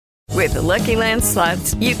With the Lucky Land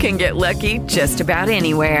Slots, you can get lucky just about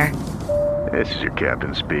anywhere. This is your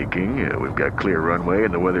captain speaking. We've got clear runway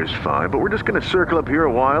and the weather's fine, but we're just going to circle up here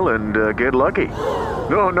a while and get lucky.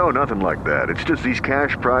 No, nothing like that. It's just these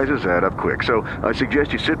cash prizes add up quick. So I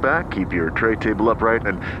suggest you sit back, keep your tray table upright,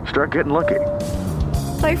 and start getting lucky.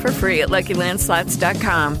 Play for free at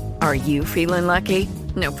LuckyLandSlots.com. Are you feeling lucky?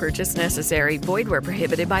 No purchase necessary. Void where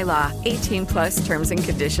prohibited by law. 18 plus terms and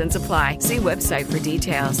conditions apply. See website for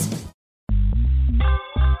details.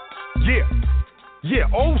 Yeah,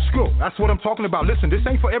 old school. That's what I'm talking about. Listen, this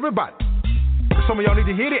ain't for everybody. Some of y'all need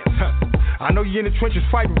to hear this. I know you're in the trenches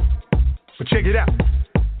fighting, but check it out.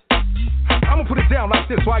 I'm gonna put it down like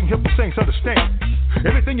this so I can help the saints understand.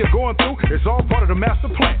 Everything you're going through is all part of the master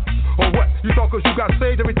plan. Or what? You thought cause you got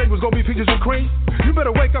saved everything was gonna be peaches and cream? You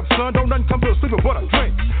better wake up, son. Don't nothing come to a sleeper but a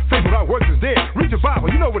dream. Faith without works is dead. Read your Bible,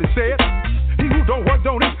 you know what it said. He who don't work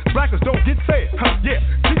don't eat. Slackers don't get fed. Yeah,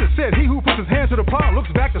 Jesus said he who puts his hand to the plow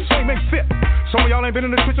looks back the same ain't fit. Some of y'all ain't been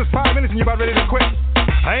in the trenches 5 minutes and you about ready to quit.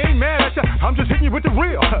 I ain't mad at ya, I'm just hitting you with the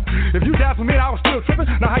real. If you died for me and I was still tripping,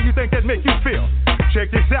 now how you think that make you feel?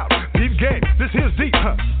 Check this out, deep game, this here's deep.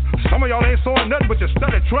 Some of y'all ain't sawing nothing but you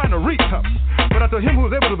started trying to reach. But unto him who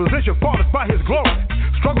is able to position faultless by his glory.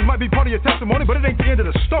 Struggles might be part of your testimony, but it ain't the end of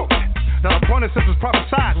the story. Now the point is since was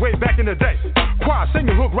prophesied way back in the day. Choir, sing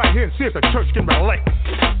your hook right here and see if the church can relate.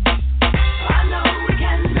 I know we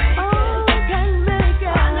can make it.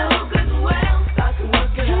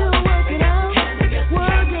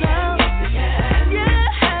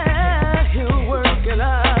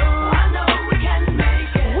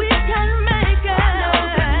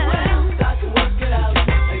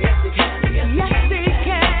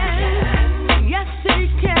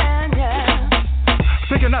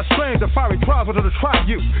 Not strange, the fiery trials are to try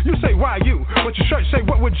you. You say, why you? But your church say,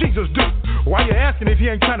 what would Jesus do? Why you asking if he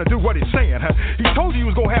ain't trying to do what he's saying? He told you he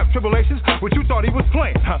was going to have tribulations, but you thought he was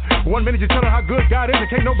playing. 1 minute you're telling how good God is and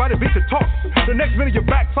can't nobody beat your talk. The next minute you're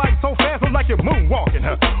backsliding so fast, look like you're moonwalking.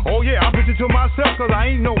 Oh yeah, I'm preaching to myself cause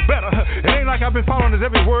I ain't no better. It ain't like I've been following his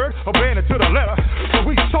every word, obeying it to the letter. So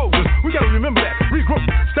we soldiers, we gotta remember that. Regroup,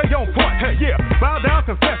 stay on point. Yeah, bow down,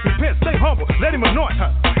 confess, repent, stay humble, let him anoint.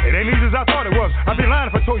 It ain't easy as I thought it was. I'd be lying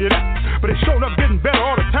if I told you that. But it showed up getting better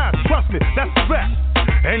all the time. Trust me, that's a fact.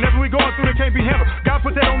 Ain't nothing we going through that can't be handled. God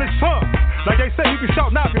put that on his son. Like they say, you can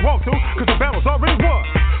shout now if you want to, cause the battle's already won.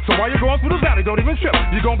 So while you're going through the valley, don't even trip.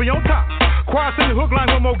 You're gonna be on top. Choir, sing the hook line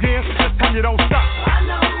one more again. This time you don't stop. I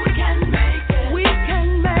know we can make it. We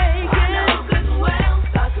can make it. I know good and well.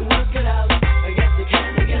 God can work it out. Yes, he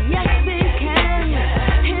can. Yes, he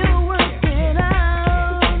can. He'll work it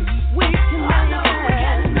out. We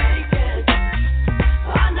can make it.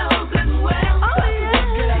 I know good and well. God can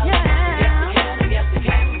work it out. Yes, he can. Yes, he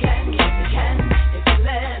can. If you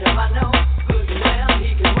let him, I know good and well. He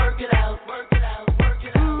can work it out. Work it out. Work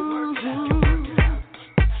it out. Work it out. Work it out.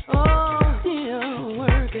 Oh, he'll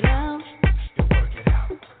work it out.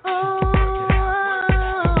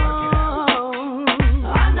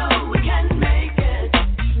 I know we can make it.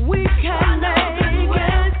 We can make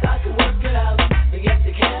it. God can work it out. Yes,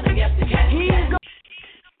 he can. Yes, he can.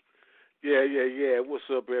 Yeah. What's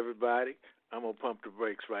up, everybody? I'm going to pump the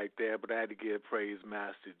brakes right there, but I had to give praise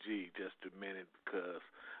Master G just a minute because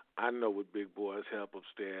I know with Big Boy's help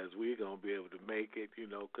upstairs, we're going to be able to make it,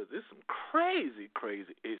 because there's some crazy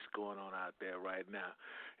ish going on out there right now.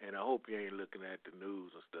 And I hope you ain't looking at the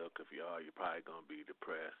news and stuff, because if you are, you're probably going to be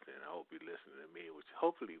depressed. And I hope you're listening to me, which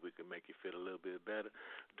hopefully we can make you feel a little bit better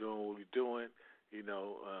doing what we're doing.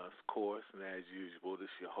 Of course, and as usual,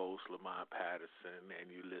 this is your host, Lamont Patterson,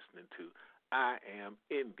 and you're listening to I Am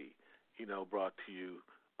Indie, brought to you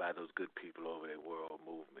by those good people over at World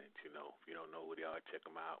Movement. If you don't know who they are, check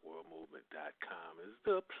them out. WorldMovement.com is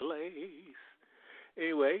the place.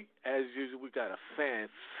 Anyway, as usual, we got a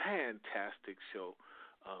fantastic show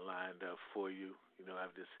lined up for you. I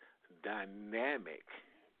have this dynamic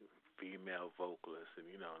female vocalist,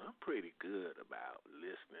 and I'm pretty good about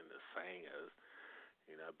listening to singers.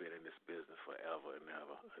 I've been in this business forever and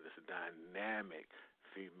ever. This dynamic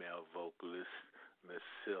female vocalist, Miss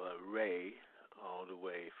Cilla Raie, all the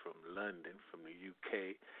way from London, from the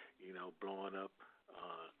UK, blowing up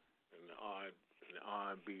in the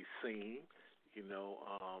R&B scene,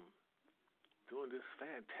 doing this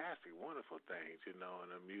fantastic, wonderful things, and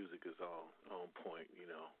the music is on point,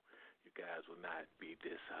 You guys will not be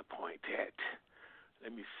disappointed.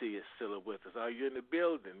 Let me see if Cilla with us. Are you in the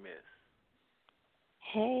building, miss?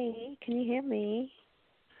 Hey, can you hear me?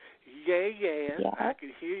 Yeah. I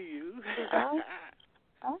can hear you.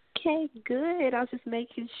 Okay, good. I was just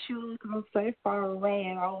making sure because I'm so far away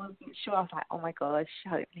and I wasn't sure. I was like, oh my gosh,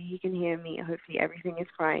 hopefully you can hear me. Hopefully everything is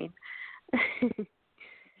fine.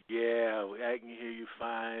 Yeah, I can hear you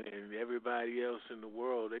fine, and everybody else in the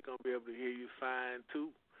world, they're going to be able to hear you fine, too,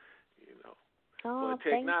 you know. Boy, Oh,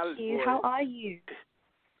 thank technology, you. boy, How are you?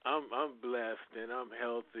 I'm blessed, and I'm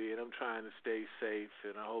healthy, and I'm trying to stay safe,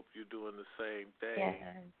 and I hope you're doing the same thing.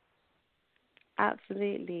 Yeah,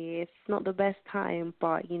 absolutely. It's not the best time,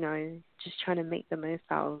 but, just trying to make the most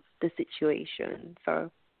out of the situation.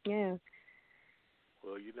 So, yeah.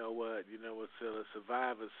 Well, you know what? Cilla,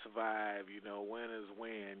 survivors survive. Winners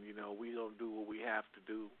win. We don't do what we have to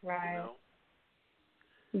do. Right.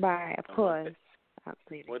 Right, of And course.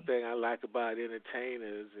 Absolutely. one thing I like about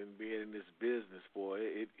entertainers and being in this business, boy,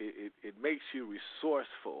 it makes you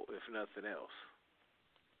resourceful, if nothing else.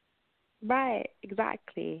 Right,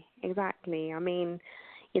 exactly. I mean,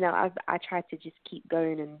 I try to just keep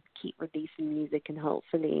going and keep releasing music and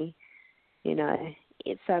hopefully,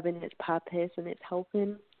 it's serving its purpose and it's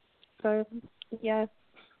helping. So, yeah.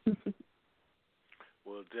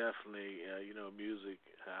 Well, definitely, music,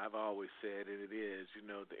 I've always said it is,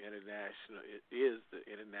 it is the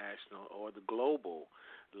international or the global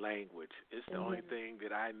language. It's the only thing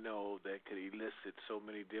that I know that could elicit so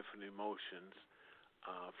many different emotions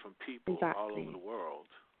from people all over the world.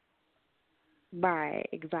 Right,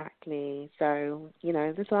 exactly. So,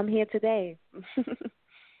 that's why I'm here today.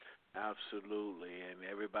 Absolutely, and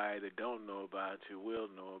everybody that don't know about you will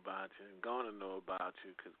know about you and gonna know about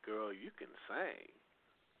you because, girl, you can sing.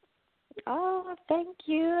 Oh, thank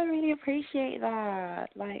you. I really appreciate that.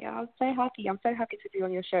 Like, I'm so happy. I'm so happy to be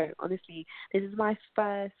on your show. Honestly, this is my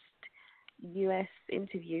first U.S.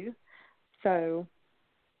 interview, so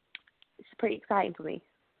it's pretty exciting for me.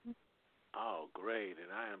 Oh, great,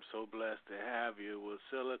 and I am so blessed to have you. Well,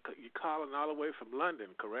 Cilla, you're calling all the way from London,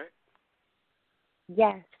 correct?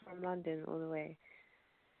 Yes, from London all the way.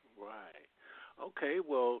 Right. Okay,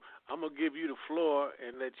 well, I'm going to give you the floor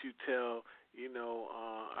and let you tell,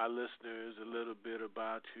 our listeners a little bit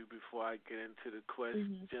about you before I get into the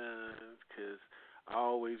questions, because I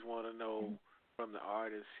always want to know from the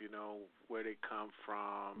artists, where they come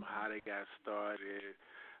from, how they got started.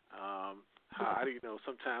 How do you know?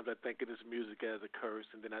 Sometimes I think of this music as a curse,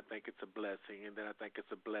 and then I think it's a blessing, and then I think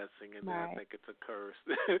it's a blessing, and then I think it's a curse.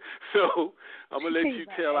 So I'm gonna let you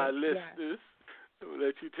tell our listeners. I'm gonna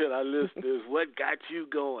let you tell our listeners what got you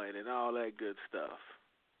going and all that good stuff.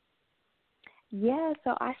 Yeah,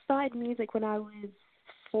 so I started music when I was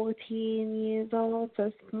 14 years old, so a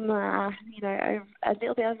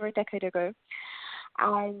little bit over a decade ago.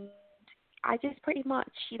 And I just pretty much,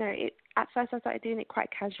 at first I started doing it quite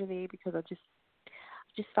casually because I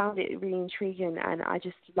just found it really intriguing, and I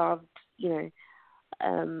just loved,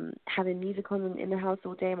 having music on in the house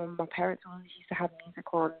all day. My parents always used to have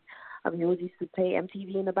music on. We always used to play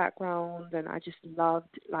MTV in the background, and I just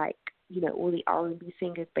loved, all the R&B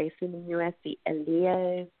singers based in the US, the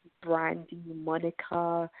Aaliyahs, Brandy,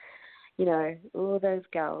 Monica, all those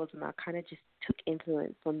girls, and I kind of just took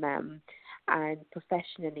influence from them. And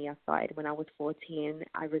professionally, I started when I was 14.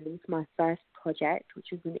 I released my first project, which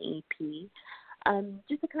was an EP,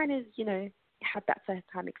 just to kind of, have that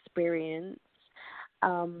first-time experience.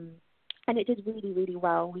 And it did really, really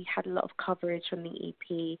well. We had a lot of coverage from the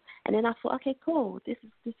EP. And then I thought, okay, cool, this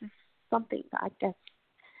is something that I guess,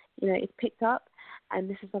 it's picked up, and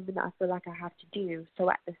this is something that I feel like I have to do.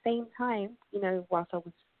 So at the same time, whilst I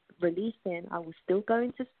was releasing, I was still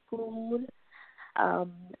going to school.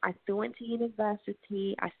 I still went to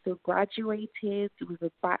university. I still graduated with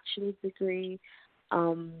a bachelor's degree.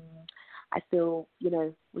 I still,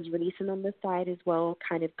 was releasing on the side as well,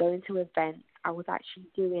 kind of going to events. I was actually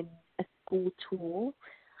doing a school tour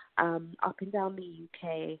up and down the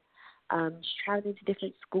UK, just traveling to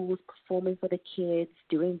different schools, performing for the kids,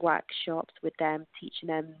 doing workshops with them, teaching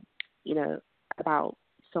them, about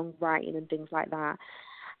songwriting and things like that.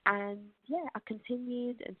 And, yeah, I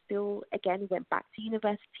continued and still, again, went back to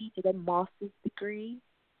university, did a master's degree.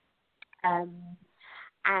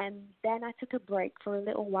 And then I took a break for a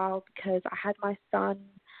little while because I had my son.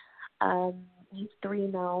 He's 3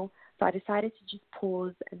 now. So I decided to just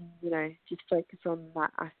pause and, just focus on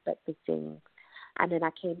that aspect of things. And then I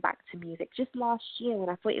came back to music just last year when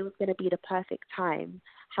I thought it was going to be the perfect time.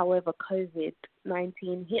 However,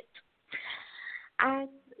 COVID-19 hit. And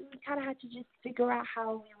we kind of had to just figure out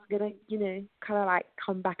how we were going to, kind of like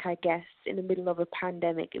come back, I guess, in the middle of a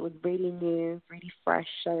pandemic. It was really new, really fresh.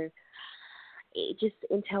 So it just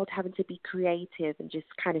entailed having to be creative and just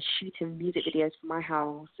kind of shooting music videos from my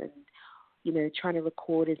house and, trying to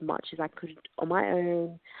record as much as I could on my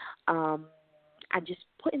own. and just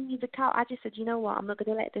putting music out. I just said, you know what, I'm not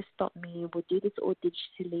going to let this stop me. We'll do this all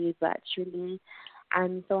digitally, virtually.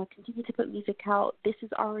 And so I continue to put music out. This is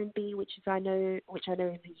R&B, which I know is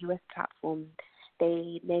a US platform.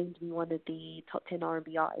 They named me one of the top 10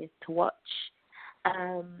 R&B artists to watch.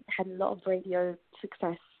 Had a lot of radio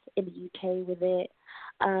success in the UK with it.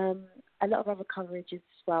 A lot of other coverages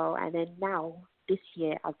as well. And then now, this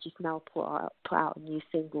year, I've just now put out a new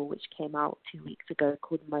single which came out 2 weeks ago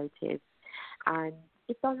called Motive. And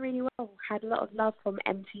it's done really well. Had a lot of love from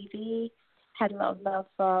MTV. Had a lot of love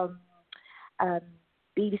from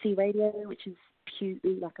BBC Radio, which is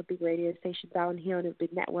like a big radio station down here and a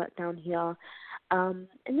big network down here. And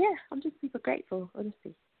yeah, I'm just super grateful,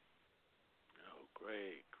 honestly. Oh,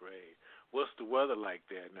 great, great. What's the weather like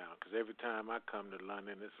there now? Because every time I come to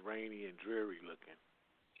London, it's rainy and dreary looking.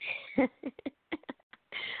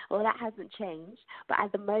 Well, that hasn't changed. But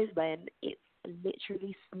at the moment, it's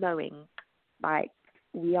literally snowing. Like,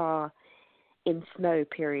 we are in snow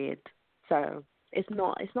period. So it's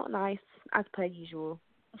not nice, as per usual.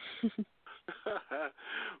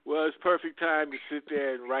 Well, it's perfect time to sit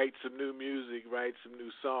there and write some new music, write some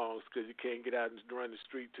new songs, because you can't get out and run the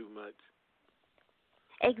street too much.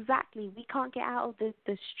 Exactly. We can't get out of the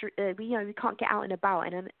street. We can't get out and about,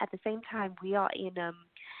 and at the same time, we are in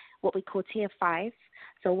what we call Tier 5.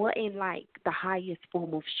 So we're in like the highest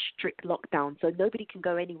form of strict lockdown. So nobody can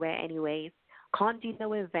go anywhere, anyways. Can't do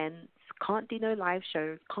no events. Can't do no live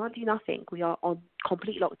shows. Can't do nothing. We are on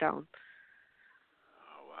complete lockdown.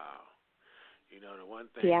 Oh wow! You know, the one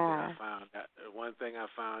thing I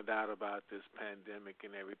found out about this pandemic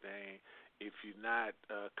and everything, if you're not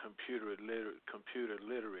computer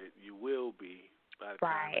literate, you will be by the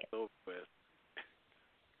time it's over with.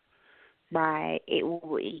 Right. It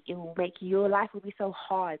will make your life will be so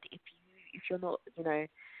hard if you're not,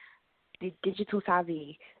 digital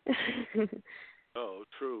savvy. Oh,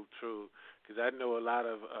 true. Because I know a lot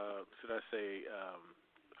of, should I say, I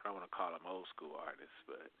don't want to call them old school artists,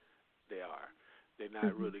 but they are. They're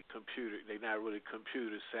not really computer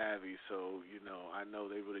savvy. So I know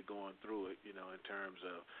they're really going through it. In terms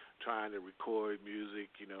of trying to record music.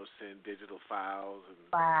 Send digital files and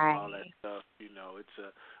all that stuff. It's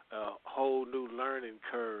a whole new learning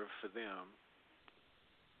curve for them.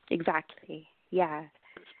 Exactly. Yeah.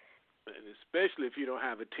 And especially if you don't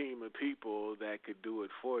have a team of people that could do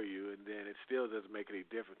it for you, and then it still doesn't make any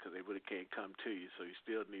difference because they really can't come to you. So you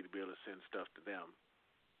still need to be able to send stuff to them.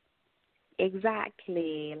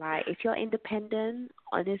 Exactly. Like, if you're independent,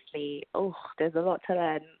 honestly, there's a lot to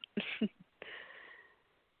learn.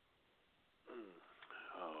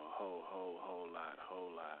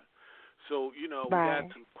 Whole lot. So, we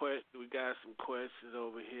got some questions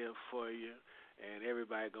over here for you, and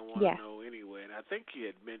everybody gonna want to know anyway. And I think you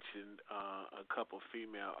had mentioned a couple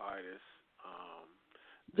female artists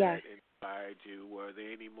that inspired you. Were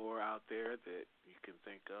there any more out there that you can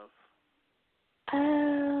think of?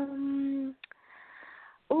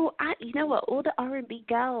 You know what? All the R&B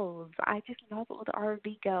girls. I just love all the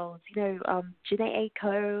R&B girls. Janae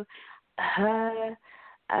Aiko, her.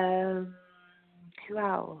 Who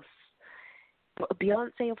else?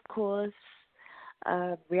 Beyonce, of course.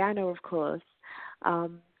 Rihanna, of course.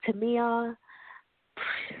 Tamia.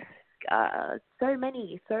 So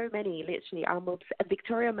many. Literally, I'm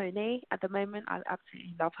Victoria Monet at the moment. I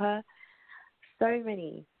absolutely love her. So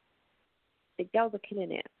many. The girls are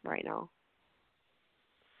killing it right now.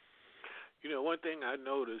 One thing I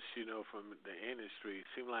noticed, from the industry, it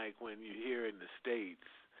seemed like when you're here in the States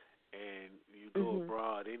and you go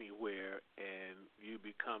abroad anywhere and you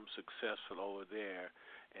become successful over there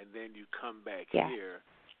and then you come back here,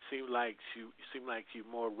 seem like you're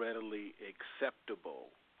more readily acceptable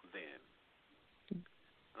then.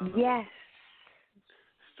 Yes.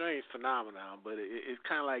 Strange phenomenon, but it's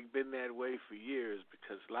kind of like been that way for years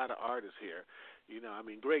because a lot of artists here,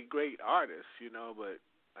 great artists, but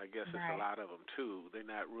I guess it's a lot of them too. They're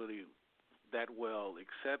not really that well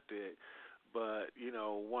accepted, but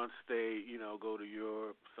once they go to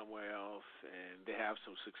Europe, somewhere else, and they have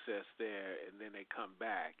some success there, and then they come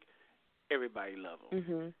back, everybody loves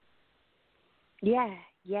them. Yeah.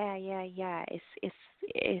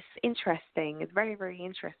 It's interesting. It's very, very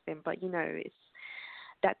interesting. But it's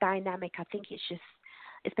that dynamic. I think it's just,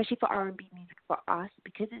 especially for R&B music for us,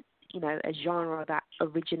 because it's a genre that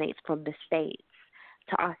originates from the States.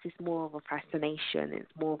 To us, it's more of a fascination.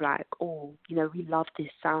 It's more of like, we love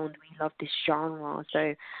this sound, we love this genre.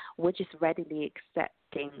 So we're just readily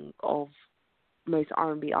accepting of most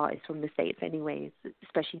R&B artists from the States anyways,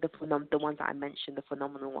 especially the ones that I mentioned, the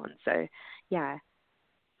phenomenal ones. So, yeah.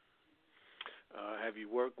 Have you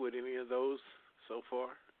worked with any of those so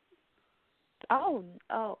far?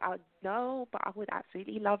 I no, but I would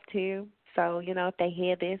absolutely love to. So, if they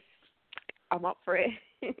hear this, I'm up for it.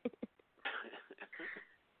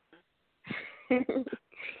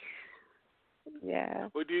 Yeah.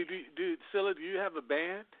 Well, Cilla, do you have a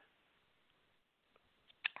band?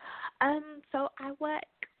 So I work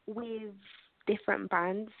with different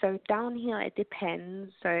bands. So down here it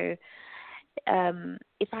depends. So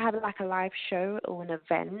if I have like a live show or an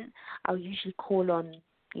event, I'll usually call on,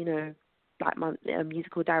 you know, like my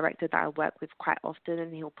musical director that I work with quite often,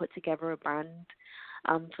 and he'll put together a band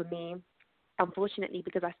for me. Unfortunately,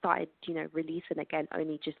 because I started, releasing again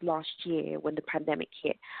only just last year when the pandemic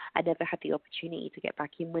hit, I never had the opportunity to get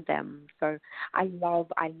back in with them. So I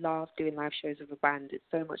love doing live shows with a band. It's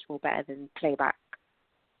so much more better than playback.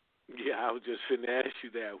 Yeah, I was just finna ask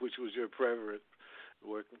you that. Which was your preference?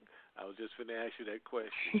 Working. I was just finna ask you that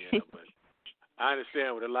question. Yeah, but I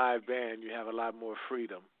understand with a live band, you have a lot more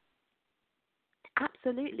freedom.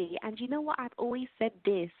 Absolutely. And you know what? I've always said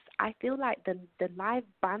this. I feel like the live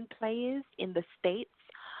band players in the States,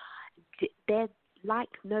 they're like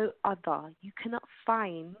no other. You cannot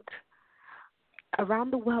find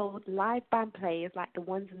around the world live band players like the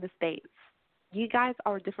ones in the States. You guys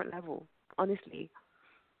are a different level, honestly.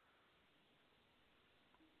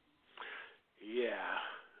 Yeah,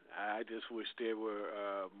 I just wish there were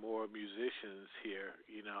more musicians here.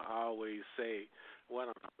 I always say, well, I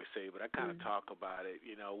don't always say, but I kind of talk about it.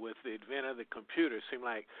 With the advent of the computer, it seemed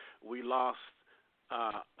like we lost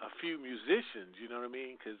a few musicians. You know what I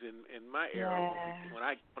mean? Because in my era, Yeah. when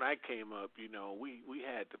I came up, we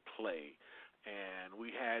had to play, and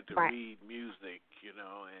we had to Right. read music. And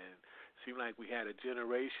it seemed like we had a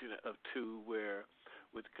generation of two where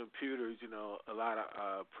with computers, a lot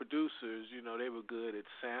of producers, they were good at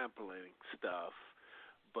sampling stuff,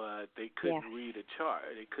 but they Yes. couldn't read a chart.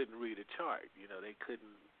 They couldn't read a chart. They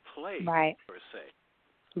couldn't play Right. per se.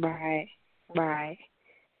 Right. Right.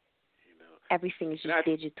 You know, Everything is and just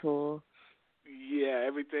digital. yeah,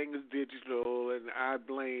 everything is digital, and I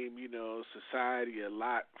blame society a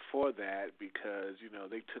lot for that because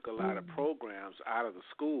they took a lot of Mm. programs out of the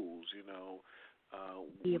schools. You're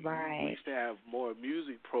We right. used to have more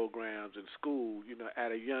music programs in school,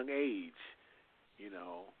 at a young age. You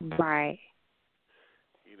know, Right.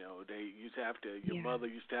 they used to have to. Your Yeah. mother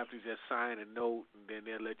used to have to just sign a note, and then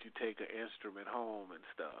they'll let you take an instrument home and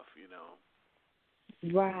stuff.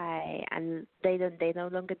 Right. And they no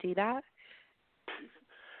longer do that?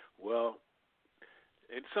 Well,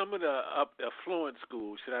 in some of the affluent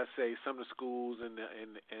schools, should I say, some of the schools in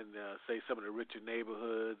say some of the richer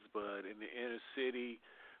neighborhoods, but in the inner city,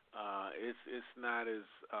 it's not as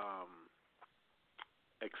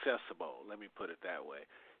accessible. Let me put it that way.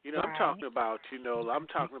 I'm Right. talking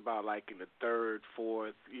about like in the third,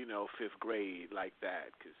 fourth, fifth grade, like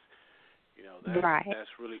that, because Right.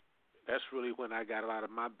 that's really when I got a lot of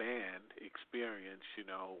my band experience.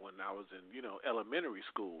 When I was in elementary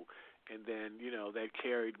school, and then that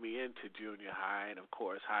carried me into junior high, and of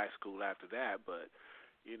course high school after that. But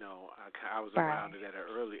I was around Right. it at an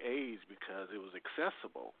early age because it was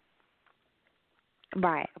accessible.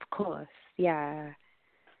 Right. Of course. Yeah.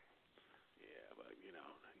 Yeah, but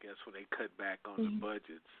I guess when they cut back on the Mhm.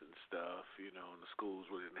 budgets and stuff, and the schools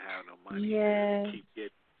really didn't have no money to Yeah. keep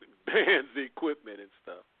getting bands the equipment and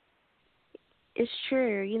stuff. It's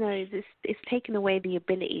true. It's taken away the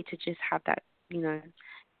ability to just have that,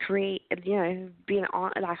 create, be an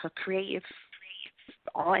art, like a creative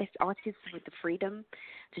artist with the freedom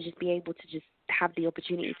to just be able to just have the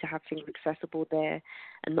opportunity to have things accessible there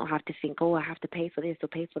and not have to think, oh, I have to pay for this or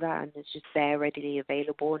pay for that, and it's just there readily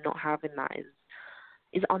available. And not having that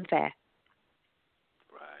is unfair.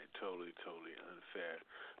 Right, totally unfair.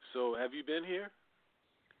 So, have you been here?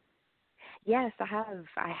 Yes, I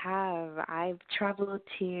have. I've traveled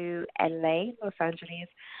to LA, Los Angeles,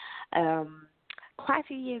 um, quite a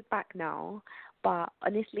few years back now. But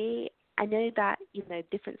honestly, I know that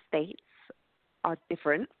different states are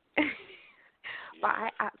different. But Yeah.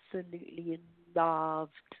 I absolutely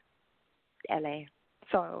loved LA.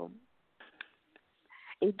 So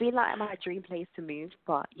it'd be like my dream place to move.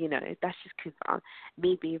 But that's just because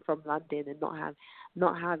me being from London and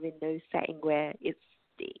not having no setting where it's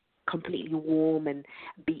completely warm and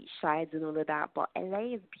beach sides and all of that. But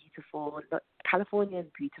LA is beautiful. Look, California is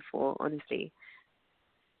beautiful, honestly.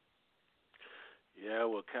 Yeah,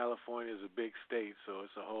 well, California is a big state, so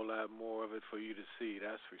it's a whole lot more of it for you to see.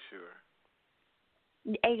 That's for sure.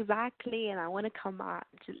 Exactly, and I want to come out.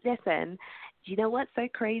 Just listen, do you know what's so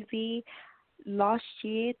crazy? Last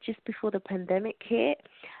year, just before the pandemic hit,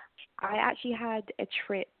 I actually had a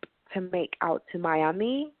trip to make out to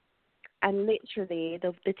Miami, And literally,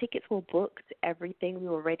 the tickets were booked, everything. We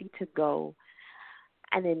were ready to go.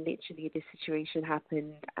 And then literally this situation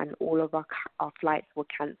happened and all of our flights were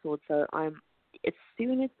cancelled. So as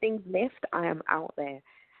soon as things lift, I am out there.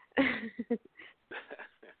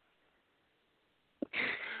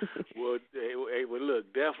 Well,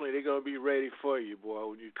 look, definitely they're going to be ready for you, boy,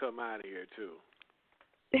 when you come out of here, too.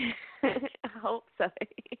 I hope so.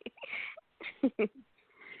 They're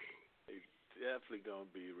definitely going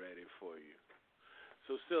to be ready for you.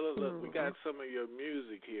 So, Cilla, look, we got some of your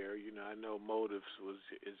music here. You know, I know Motives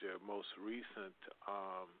is your most recent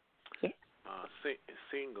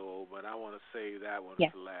single, but I want to save that one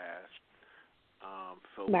for last.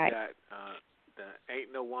 So we got the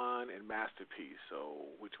Ain't No One and Masterpiece. So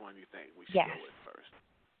which one do you think we should go with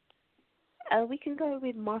first? We can go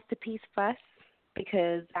with Masterpiece first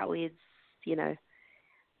because that was, you know,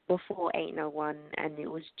 before Ain't No One, and it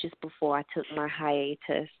was just before I took my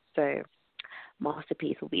hiatus. So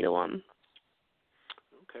Masterpiece will be the one.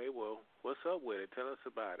 Okay, well, what's up with it? Tell us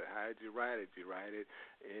about it. How did you write it? Did you write it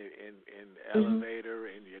in the elevator,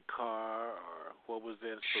 in your car, or what was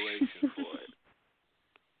the inspiration for it?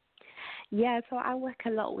 Yeah, so I work a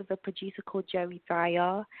lot with a producer called Joey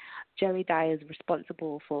Dyer. Joey Dyer is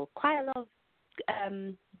responsible for quite a lot of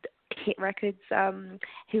hit records.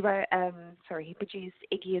 He produced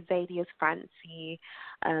Iggy Azalea's Fancy,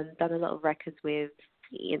 done a lot of records with,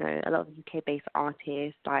 you know, a lot of UK-based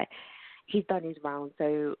artists. Like, he's done his round.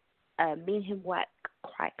 So me and him work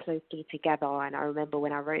quite closely together. And I remember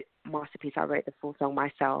when I wrote Masterpiece, I wrote the full song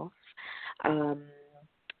myself.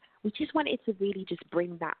 We just wanted to really just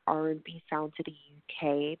bring that R&B sound to the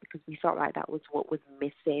UK because we felt like that was what was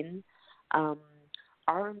missing.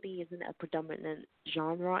 R&B isn't a predominant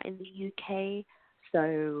genre in the UK,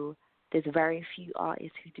 so there's very few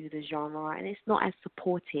artists who do the genre, and it's not as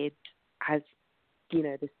supported as, you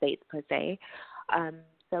know, the States per se.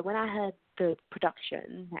 So when I heard the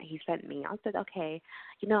production that he sent me, I said, okay,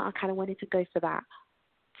 you know, I kind of wanted to go for that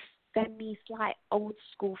semi-slight old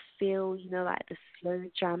school feel, you know, like the slow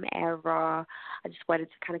jam era. I just wanted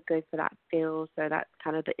to kind of go for that feel, so that's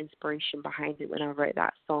kind of the inspiration behind it when I wrote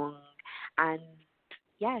that song. And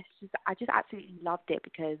yeah, I just absolutely loved it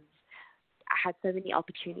because I had so many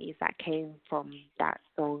opportunities that came from that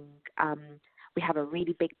song. We have a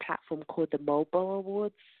really big platform called the Mobile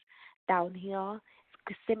Awards down here.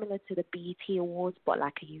 It's similar to the BET Awards, but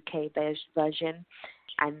like a UK version.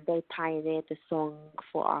 And they pioneered the song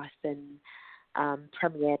for us and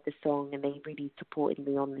premiered the song, and they really supported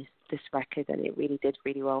me on this record, and it really did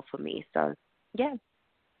really well for me. So, yeah.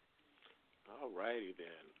 All righty then.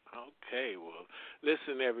 Okay, well,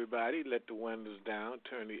 listen, everybody, let the windows down,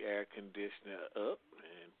 turn the air conditioner up,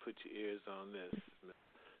 and put your ears on this.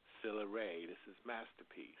 Cilla Raie, this is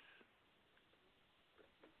Masterpiece.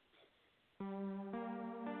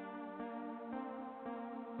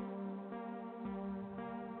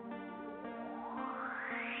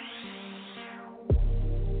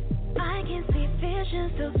 I can see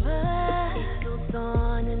visions of us. It goes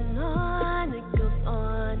on and on. It goes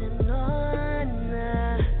on and on.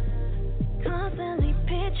 Constantly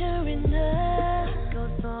picturing us. It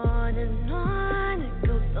goes on and on. It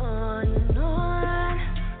goes on and on.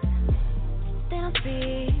 They don't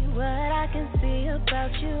see what I can see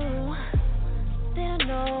about you. They don't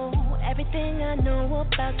know everything I know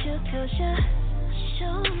about you till you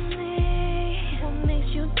show me what makes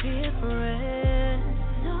you different.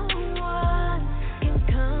 No one can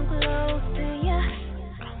come close to you.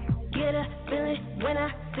 Get a feeling when I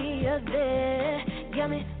see you there. Got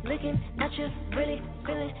me looking at you, really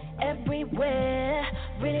feeling everywhere.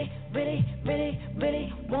 Really, really, really,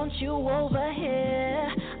 really want you over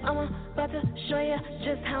here. I'm about to show you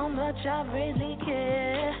just how much I really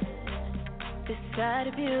care. This side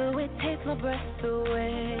of you, it takes my breath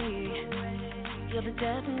away. You're the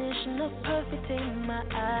definition of perfect in my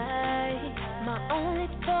eyes. My only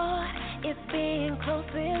thought is being close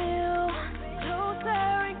with you. Closer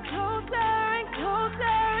and closer and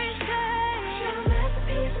closer each day. You're a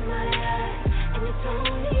masterpiece in my eyes, and you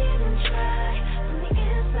don't even try. From the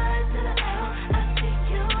inside to the out, I see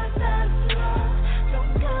you as I flow.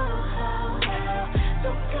 Don't go,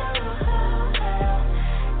 don't go,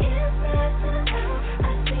 inside to the out,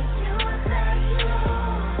 I see you as I flow.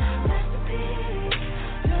 Masterpiece,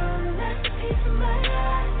 you're a masterpiece in my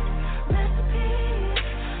eyes. Masterpiece,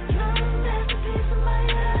 you're a masterpiece in my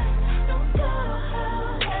eyes.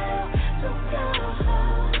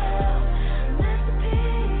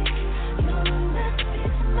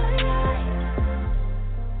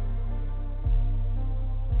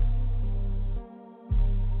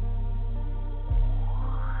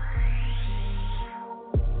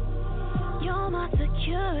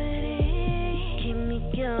 security. Keep me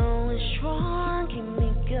going strong, keep me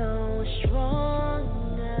going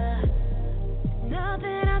stronger.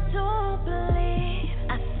 Nothing I don't believe.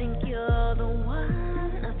 I think you're the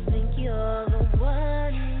one, I think you're the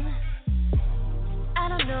one. I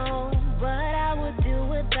don't know what I would do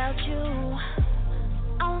without you.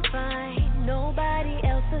 I won't find nobody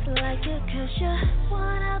else that's like you, 'cause you're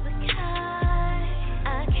one of a kind.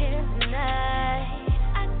 I can't deny.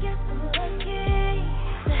 I guess I'm lucky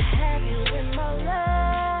to have you in my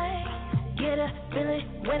life. Get a feeling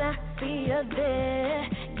when I see you there.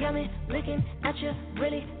 Got me looking at you,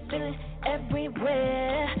 really feeling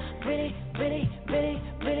everywhere. Really, really, really,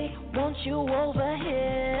 really want you over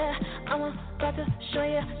here. I'm about to show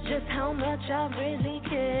you just how much I really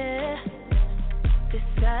care. This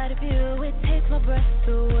side of you, it takes my breath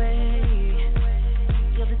away.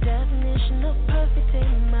 You're the definition of perfect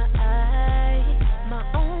in my eyes. My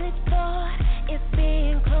only thought is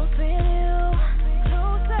being close with you.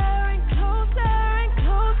 Closer and closer and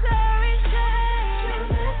closer each day. You're a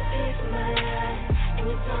masterpiece in my eyes, and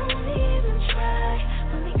you don't even try.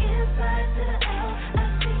 From the inside to the out, I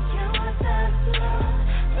see you without flaw.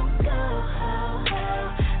 Don't go,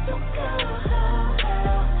 don't go,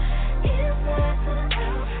 inside to the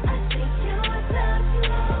out, I see you without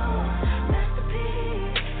flaw.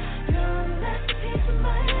 Masterpiece, you're a masterpiece in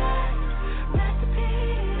my eyes.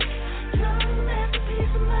 Masterpiece, you're a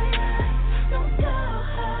masterpiece in my eyes. Don't go,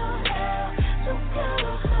 don't go,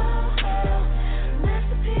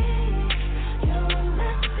 masterpiece, you're a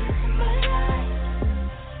masterpiece in my eyes.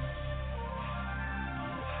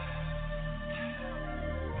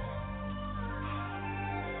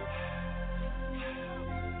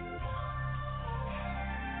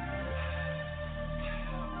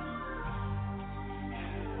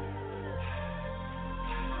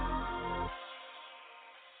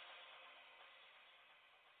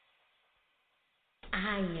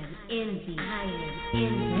 I am Envy.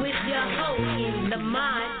 With your host in the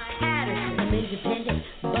mind Patterson. I'm independent,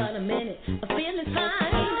 but I'm in it. I'm feeling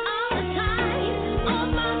fine all the time. On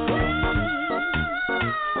my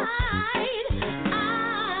pride, I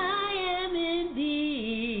am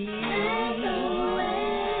indeed.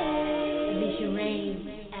 Alicia Raie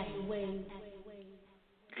at the wave.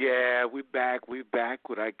 Yeah, we back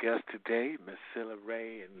with our guest today, Miss Cilla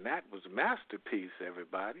Raie, and that was Masterpiece,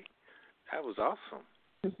 everybody. That was awesome.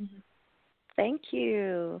 Thank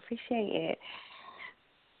you. Appreciate it.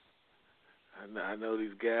 I know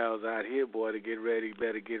these gals out here, boy, to get ready,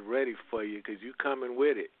 better get ready for you, because you coming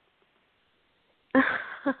with it.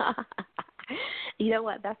 You know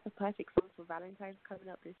what? That's the perfect song for Valentine's coming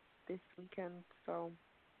up this weekend. So.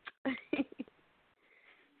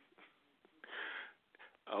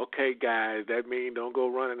 Okay, guys, that means don't go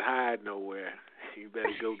run and hide nowhere. You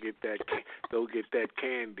better go get that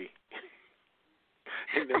candy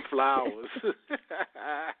and them flowers.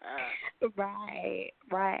 Right,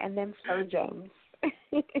 and then slow jams.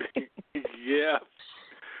 Yeah.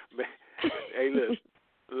 Hey,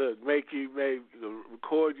 look,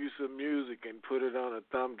 record you some music and put it on a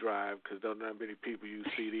thumb drive, because don't know many people use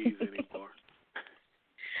CDs anymore.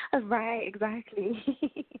 Right, exactly.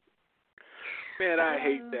 Man, I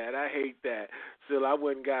hate that. Still, I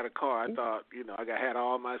went and got a car. I thought, I had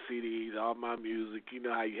all my CDs, all my music. You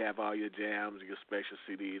know how you have all your jams, your special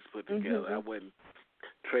CDs put together. I went and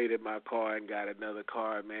traded my car and got another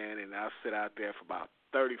car, man, and I sit out there for about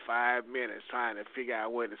 35 minutes trying to figure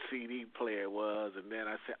out where the CD player was, and then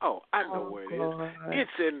I said, I know where it is.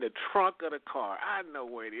 It's in the trunk of the car. I know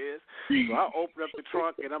where it is. So I open up the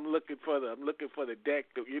trunk, and I'm looking for the deck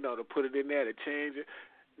to, to put it in there to change it.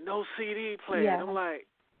 No CD player. Yeah. I'm like,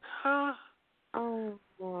 huh? Oh,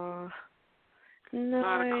 no. A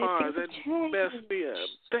lot of cars. That messed me up.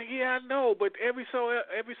 Yeah, I know, but every so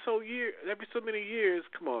many years,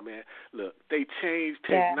 come on, man. Look, they changed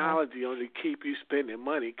technology only to keep you spending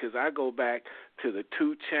money. Because I go back to the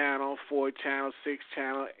 2-channel, 4-channel,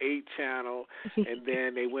 6-channel, 8-channel, and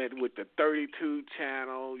then they went with the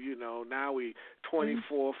 32-channel. Now we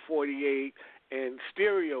 24, 48. And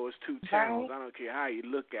stereo is 2 channels. Right. I don't care how you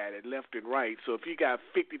look at it, left and right. So if you got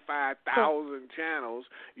 55,000 channels,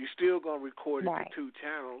 you're still going to record it to 2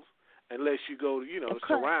 channels unless you go to,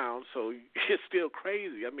 surround. So it's still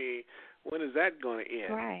crazy. I mean, when is that going to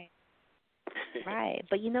end? Right. Right.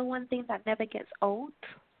 But you know one thing that never gets old?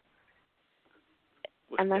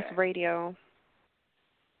 What's and that's that? Radio.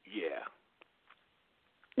 Yeah.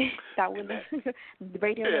 That one, the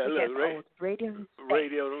radio never gets old.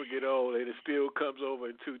 Radio don't get old, and it still comes over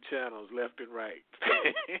in 2 channels, left and right.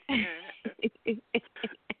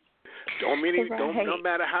 No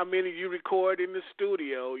matter how many you record in the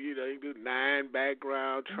studio, you do 9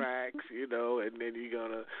 background tracks, and then you're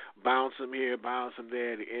gonna bounce them here, bounce them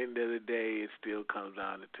there. At the end of the day, it still comes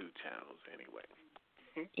down to 2 channels anyway.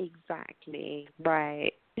 Exactly.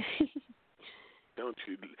 Right. Don't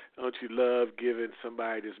you love giving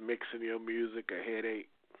somebody that's mixing your music a headache?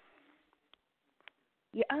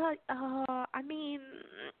 Yeah. I mean,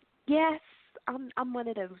 yes. I'm one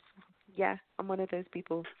of those. Yeah, I'm one of those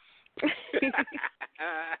people.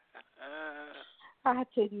 I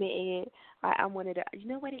have to admit it. I'm one of the. You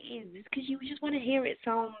know what it is? It's because you just want to hear it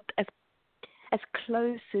sound as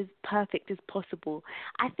close as perfect as possible.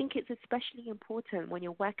 I think it's especially important when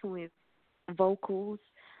you're working with vocals,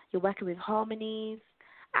 you're working with harmonies,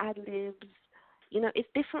 ad libs. It's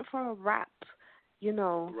different for a rap.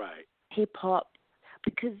 Right. Hip hop,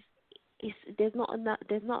 because there's not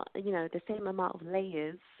the same amount of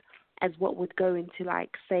layers as what would go into, like,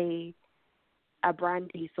 say, a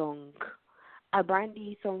Brandy song. A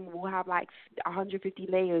Brandy song will have like 150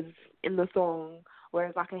 layers in the song,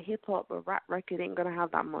 whereas like a hip hop or rap record ain't gonna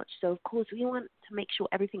have that much. So of course we want to make sure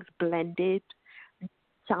everything's blended,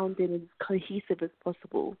 sounding as cohesive as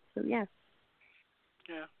possible. So yeah.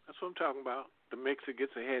 Yeah, that's what I'm talking about. The mixer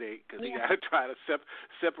gets a headache because you got to try to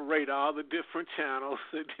separate all the different channels,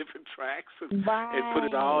 the different tracks, and put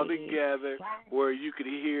it all together where you could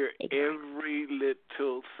hear every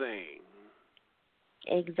little thing.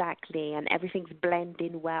 Exactly, and everything's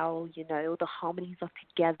blending well. All the harmonies are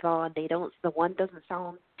together, and the one doesn't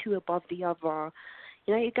sound too above the other.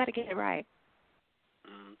 You got to get it right.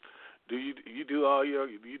 Do you do all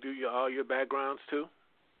your backgrounds too?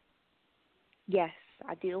 Yes,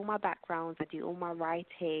 I do all my backgrounds. I do all my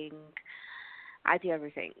writing. I do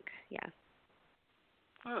everything. Yeah.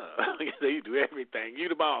 You do everything. You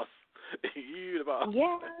the boss. You the boss.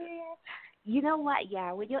 Yeah. You know what?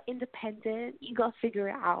 Yeah, when you're independent, you gotta figure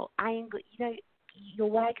it out. You're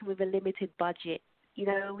working with a limited budget.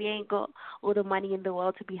 We ain't got all the money in the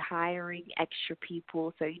world to be hiring extra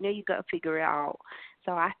people. So you gotta figure it out.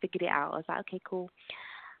 So I figured it out. I was like, okay, cool.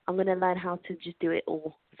 I'm gonna learn how to just do it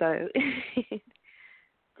all. So.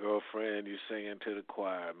 Girlfriend, you singing to the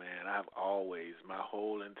choir, man. I've always, my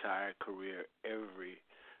whole entire career, every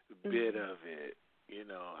bit of it.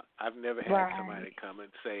 I've never had somebody come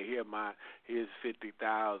and say, here's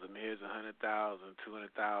 50,000, here's 100,000,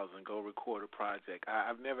 200,000, go record a project.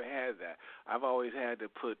 I've never had that. I've always had to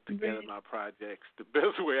put together my projects the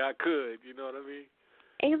best way I could. You know what I mean?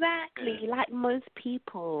 Exactly, like most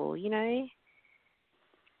people,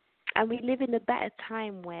 And we live in a better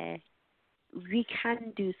time where we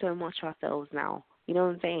can do so much ourselves now. You know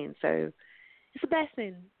what I'm saying? So it's a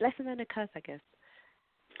blessing and a curse, I guess.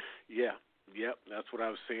 Yeah. Yep, that's what I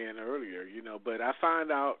was saying earlier, But I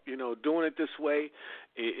find out, doing it this way,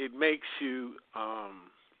 it makes you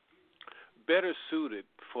better suited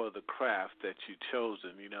for the craft that you've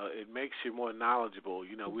chosen. It makes you more knowledgeable.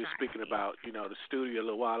 We were speaking about, the studio a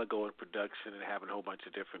little while ago in production and having a whole bunch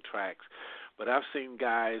of different tracks. But I've seen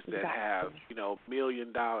guys that have, $1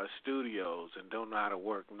 million studios and don't know how to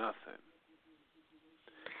work nothing.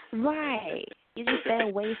 Right. You're just there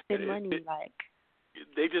wasting money, like.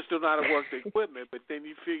 They just don't know how to work the equipment, but then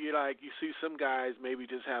you figure, like, you see some guys maybe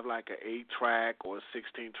just have like an 8-track or a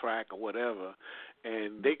 16-track or whatever,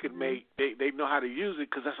 and they could they know how to use it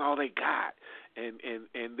because that's all they got, and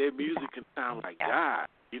their music can sound like God,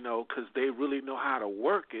 because they really know how to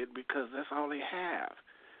work it because that's all they have,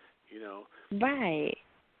 Right.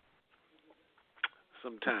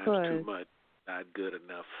 Sometimes too much, not good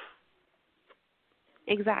enough.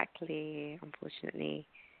 Exactly, unfortunately.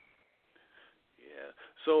 Yeah.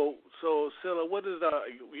 So Cilla, what is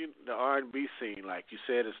the R&B scene like? You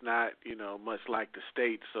said it's not, much like the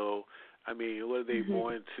States. So, I mean, what are they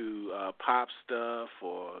more into, pop stuff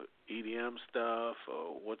or EDM stuff,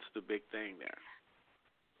 or what's the big thing there?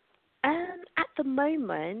 At the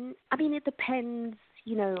moment, I mean, it depends,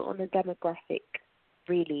 on the demographic,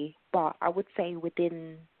 really. But I would say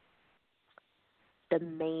within the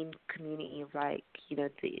main community of, like, the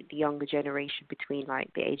younger generation between,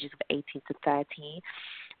 like, the ages of 18 to 30.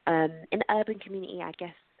 In the urban community, I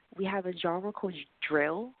guess we have a genre called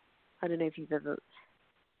drill. I don't know if you've ever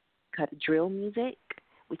heard of drill music,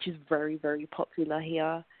 which is very, very popular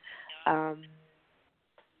here. Are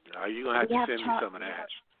you going to have to send me some of that?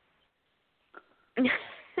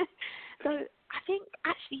 So I think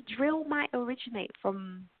actually drill might originate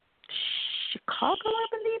from Chicago, I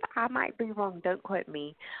believe. I might be wrong, don't quote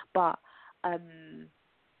me. But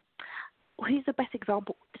who's the best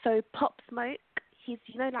example? So Pop Smoke, he's,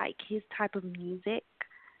 like his type of music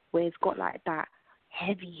where it's got like that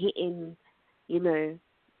heavy hitting,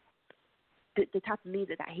 the type of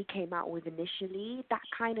music that he came out with initially, that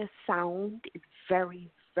kind of sound is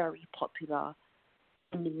very, very popular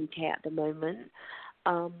in the UK at the moment.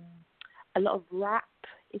 A lot of rap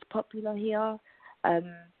is popular here,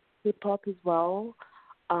 hip hop as well.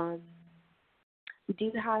 We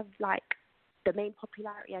do have like the main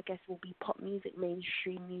popularity, I guess, will be pop music,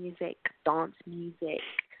 mainstream music, dance music.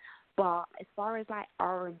 But as far as like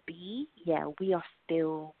R&B, yeah, we are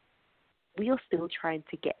still trying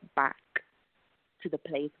to get back to the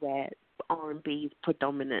place where R&B is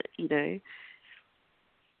predominant, you know.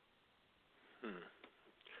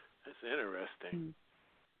 That's interesting.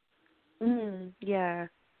 Yeah,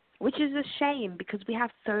 which is a shame because we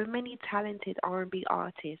have so many talented R&B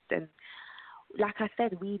artists, and like I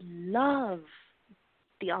said, we love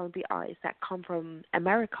the R&B artists that come from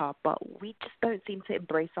America, but we just don't seem to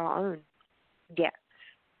embrace our own yet.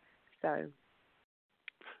 So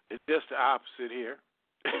it's just the opposite here.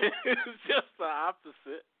 It's just the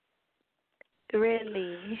opposite.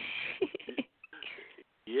 Really?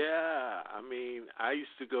 Yeah, I mean, I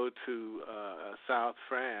used to go to South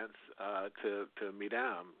France to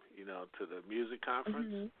Midam, you know, to the music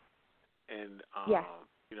conference, and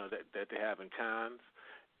you know that they have in Cannes,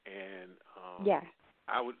 and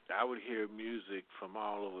I would hear music from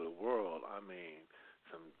all over the world. I mean,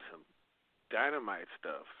 some dynamite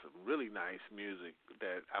stuff, some really nice music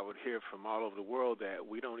that I would hear from all over the world that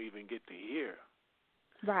we don't even get to hear.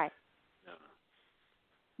 Right. No.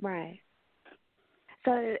 Right.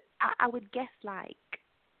 So I would guess, like,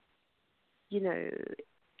 you know,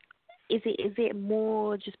 is it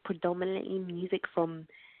more just predominantly music from,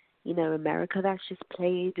 you know, America that's just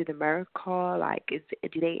played in America? Like,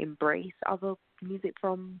 do they embrace other music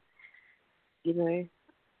from, you know,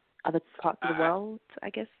 other parts of the world, I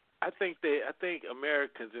guess? I think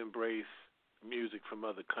Americans embrace music from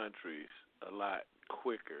other countries a lot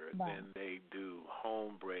quicker than they do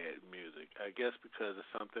homebred music. I guess because of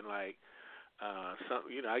something like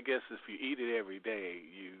you know, I guess if you eat it every day,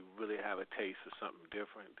 you really have a taste of something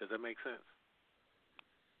different. Does that make sense?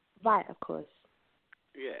 Right, of course.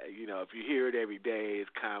 Yeah, you know, if you hear it every day,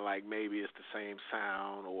 it's kind of like maybe it's the same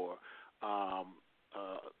sound. Or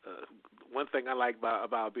one thing I like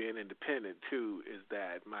about being independent too is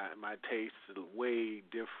that my taste is way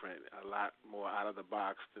different, a lot more out of the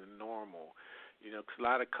box than normal. You know, because a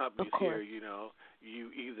lot of companies here, you know,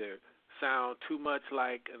 you either sound too much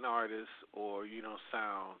like an artist or you don't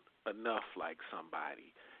sound enough like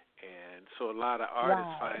somebody. And so a lot of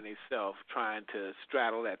artists find themselves trying to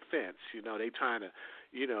straddle that fence. You know, they trying to,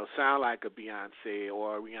 you know, sound like a Beyonce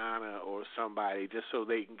or a Rihanna or somebody just so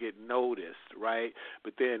they can get noticed, right?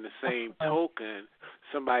 But then the same token,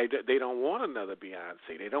 somebody, they don't want another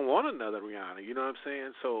Beyonce. They don't want another Rihanna. You know what I'm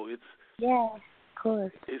saying? So it's... Yeah, of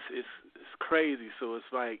course. It's crazy. So it's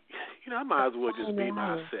like, you know, I might as well just be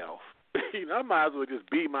myself. You know, I might as well just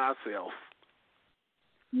be myself.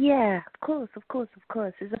 Yeah, of course.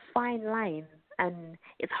 It's a fine line, and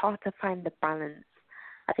it's hard to find the balance,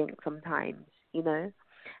 I think, sometimes, you know.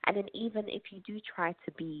 And then even if you do try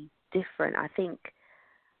to be different, I think,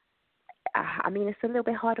 I mean, it's a little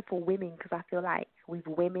bit harder for women because I feel like with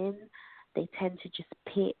women, they tend to just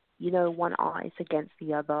pit, you know, one artist against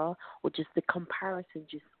the other, or just the comparison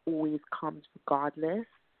just always comes regardless.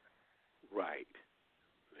 Right.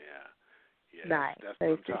 Yeah. Right. That's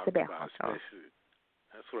so it's a bit harder.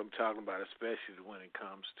 That's what I'm talking about, especially when it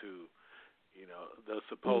comes to, you know, the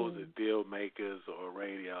supposed deal makers or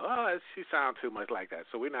radio. Oh, she sounds too much like that,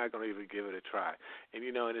 so we're not going to even give it a try. And,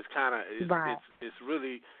 you know, and it's kind of, it's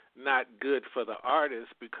really not good for the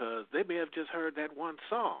artist because they may have just heard that one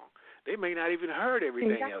song. They may not even heard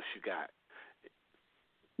everything else you got.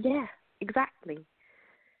 Yeah, exactly.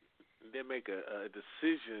 They make a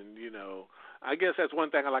decision, you know. I guess that's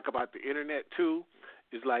one thing I like about the Internet, too.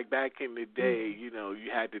 It's like back in the day, you know,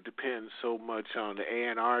 you had to depend so much on the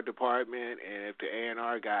A&R department, and if the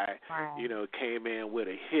A&R guy, you know, came in with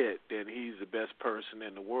a hit, then he's the best person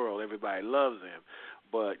in the world. Everybody loves him.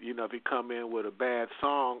 But, you know, if he come in with a bad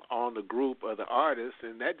song on the group of the artists,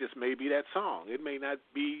 then that just may be that song. It may not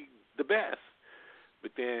be the best.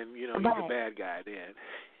 But then, you know, he's a bad guy then.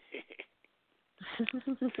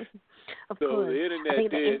 Of course. The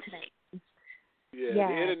Internet did... Yeah,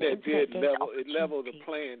 the internet did level the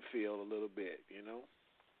playing field a little bit, you know?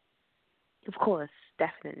 Of course,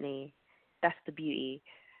 definitely. That's the beauty.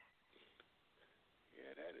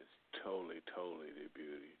 Yeah, that is totally the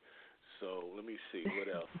beauty. So let me see,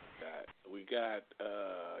 what else we got? We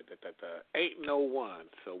got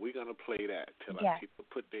 801, so we're going to play that till people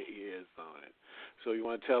put their ears on it. So you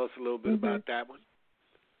want to tell us a little bit about that one?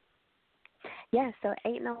 Yeah, so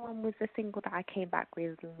Ain't No One was the single that I came back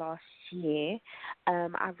with last year.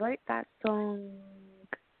 I wrote that song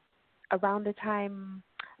around the time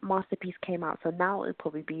Masterpiece came out, so now it'll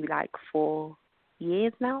probably be like 4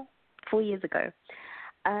 years now, 4 years ago.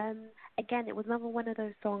 Again, it was another one of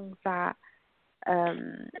those songs that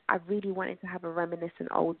I really wanted to have a reminiscent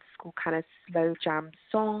old school kind of slow jam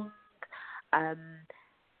song.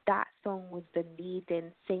 That song was the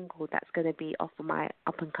lead-in single that's going to be off of my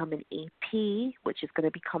up-and-coming EP, which is going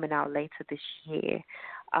to be coming out later this year.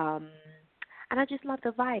 And I just love the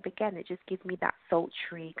vibe. Again, it just gives me that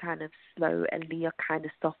sultry kind of slow Aaliyah kind of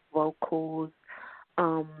soft vocals.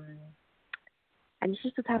 And it's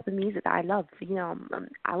just the type of music that I love. You know,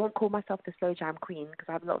 I won't call myself the slow jam queen because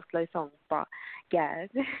I have a lot of slow songs. But, yeah,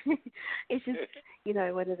 it's just, you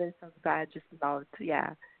know, one of those songs that I just loved.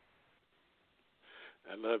 Yeah.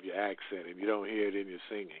 I love your accent, and you don't hear it in your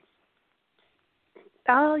singing.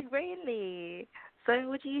 Oh, really? So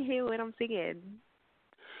what do you hear when I'm singing?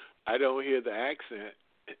 I don't hear the accent.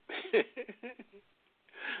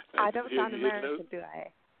 I don't sound American, do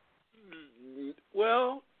I?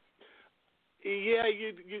 Well, yeah,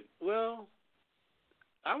 well,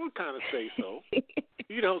 I would kind of say so.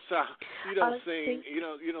 You don't sound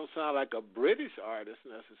like a British artist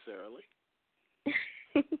necessarily.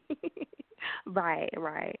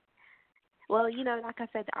 Right. Well, you know, like I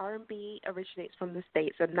said, R&B originates from the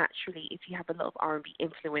States, and naturally, if you have a lot of R&B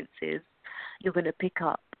influences, you're going to pick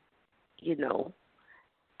up, you know,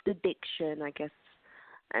 the diction, I guess,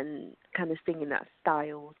 and kind of singing that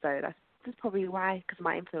style. So that's probably why, because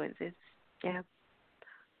my influences, yeah.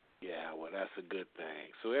 Yeah, well, that's a good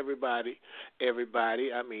thing. So everybody,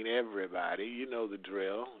 you know the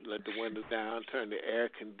drill. Let the windows down, turn the air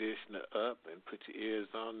conditioner up, and put your ears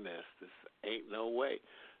on this. This ain't no way.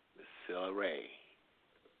 This is Cilla Raie.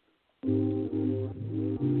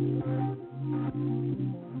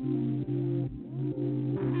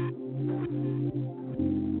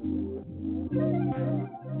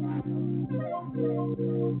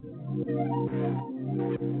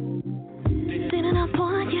 Didn't I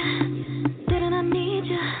want you? Didn't I need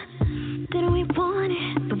you? Didn't we want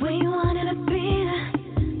it the way you wanted to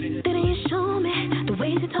be? Didn't you show me the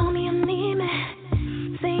ways you told me you need me?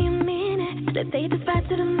 Say you mean it. Let's take this back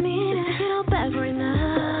to the meaning. Let's take it all back right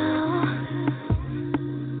now.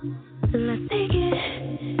 Let's take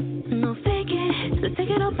it. No fake it. Let's take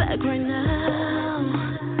it all back right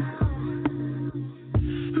now.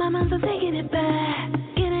 My mind's on taking it back.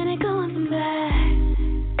 Getting it going from back.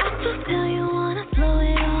 Just tell you wanna slow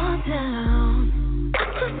it all down. I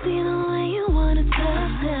just see the way you wanna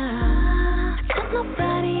touch down. Tell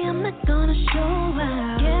nobody I'm not gonna show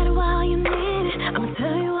out. Get it while you need it. I'ma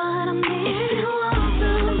tell you what I need. If you want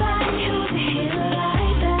somebody who's a hero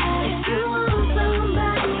like that. If you want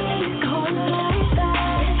somebody who's cold like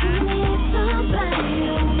that. If you need somebody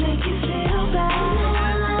who'll make you feel bad. You know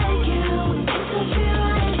I like you when you touch me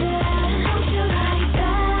like that. Don't you like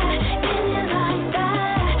that? Give me like that.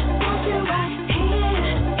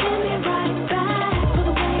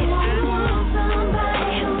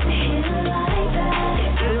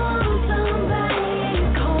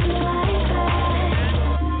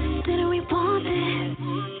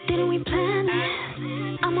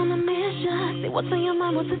 What's on your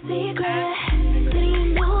mind, what's the secret? Didn't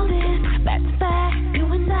you know this? Back to back, you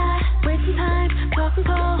and I, wasting time, talking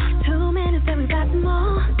cold. 2 minutes, then we got some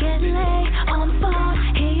more. Getting late, on the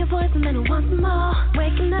phone, hear your voice and then I want some more.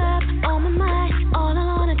 Waking up, on my mind, all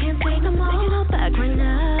alone, I can't take no more. Take it all back right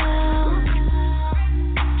now.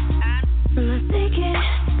 Let's take it,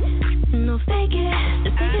 no fake it.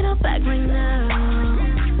 Let's take it all back right now.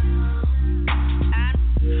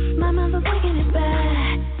 My mind's on taking it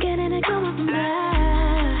back, getting it going from back.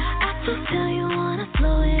 I just tell you wanna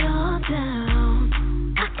slow it all down.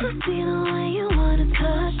 I just see the way you wanna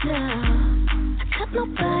touch down. I tell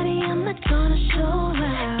nobody I'm not gonna show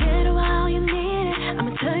out. Get it while you need it.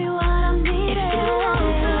 I'ma tell you what I need. If you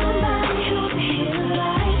want somebody who's a hero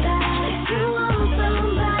like that. If you want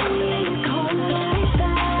somebody who's cold like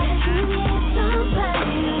that. If you need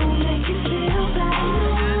somebody who'll make you feel bad. You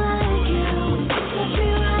know I like you when you touch me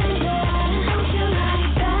like that. Don't you like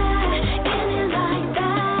that? Give me like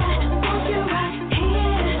that. Won't you right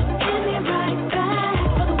here? Give me right back.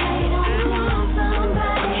 For the way that you want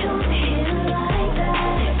somebody who's a hero like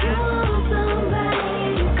that. If you want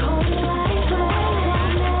somebody who's cold like that.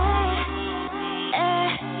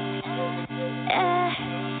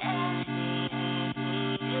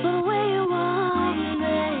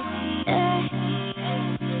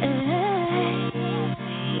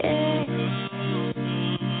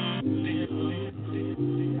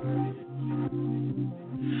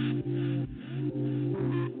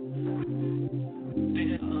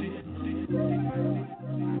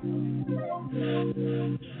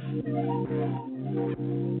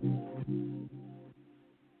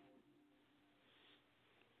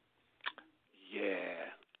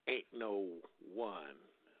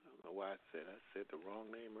 said the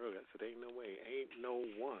wrong name earlier. I said, ain't no way. Ain't no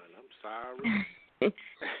one. I'm sorry.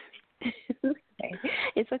 Okay.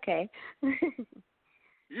 It's okay.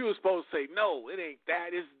 You were supposed to say, no, it ain't that.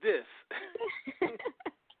 It's this.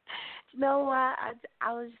 You know what?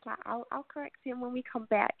 I was just like, I'll correct him when we come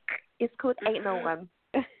back. It's called Ain't No One.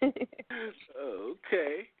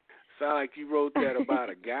 Okay. Sound like you wrote that about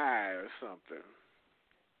a guy or something.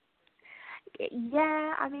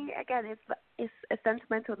 Yeah, I mean, again, it's a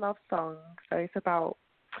sentimental love song, so it's about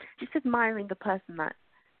just admiring the person that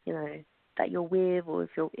that you're with, or if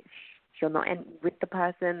you're not with the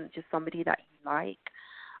person, just somebody that you like.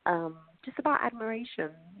 Just about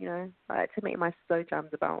admiration, I like to make my slow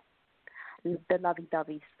jams about the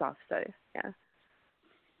lovey-dovey stuff. So yeah.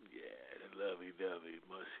 Yeah, the lovey-dovey,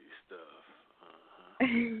 mushy stuff.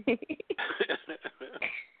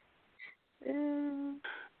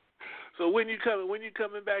 So when you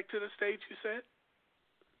coming back to the States, you said?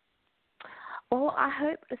 Well, I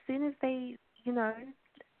hope as soon as they,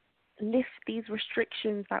 lift these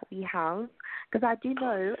restrictions that we have, because I do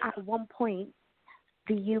know at one point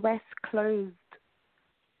the U.S. closed.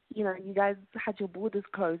 You guys had your borders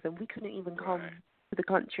closed, and we couldn't even come to the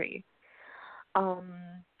country. I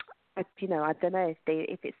don't know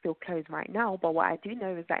if it's still closed right now, but what I do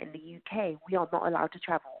know is that in the UK we are not allowed to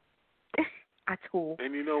travel at all.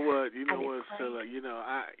 And you know what, Cilla, you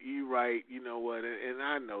right, you know what, and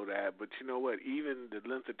I know that, but you know what, even the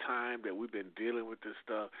length of time that we've been dealing with this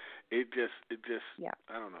stuff, it just,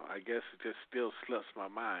 I don't know, I guess it just still slips my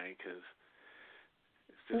mind, because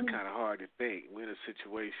it's just kind of hard to think. We're in a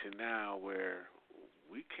situation now where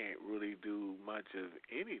we can't really do much of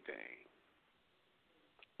anything.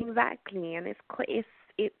 Exactly, and it's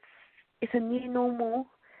a new normal,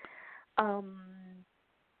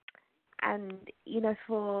 and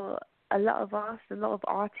for a lot of us, a lot of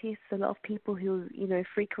artists, a lot of people who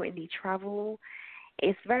frequently travel,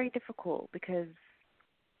 it's very difficult because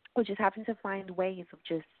we're just having to find ways of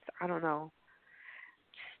just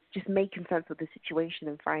making sense of the situation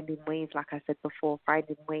and finding ways, like I said before,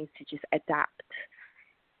 finding ways to just adapt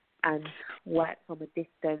and work from a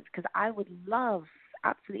distance. Because I would love,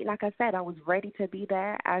 absolutely, like I said, I was ready to be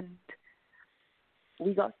there and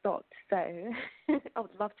we got stopped. So I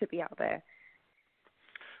would love to be out there.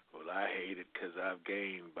 Well, I hate it because I've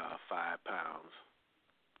gained about 5 pounds.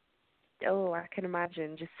 Oh, I can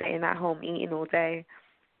imagine, just sitting at home eating all day.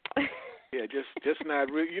 Yeah, just not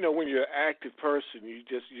really. When you're an active person, you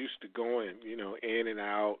just used to going, in and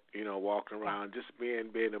out, walking around, just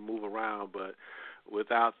being to move around. But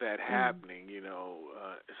without that happening,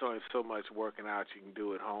 it's only so much working out you can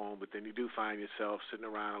do at home. But then you do find yourself sitting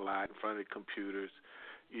around a lot in front of the computers,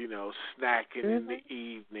 snacking in the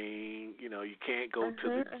evening. You can't go to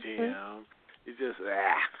the gym. It's just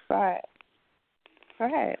Right.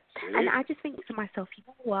 And I just think to myself, you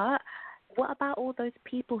know what? What about all those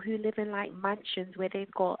people who live in like mansions where they've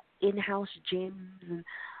got in-house gyms and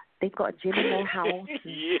they've got a gym in their house?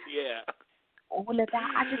 Yeah. All of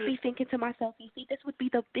that. I just be thinking to myself, you see, this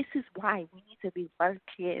is why we need to be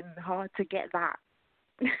working hard to get that.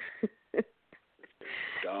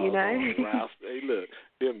 Hey, look,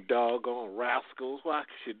 them doggone rascals. Why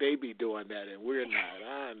should they be doing that and we're not?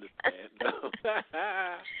 I understand.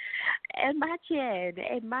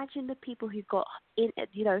 Imagine the people who got in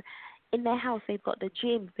their house, they've got the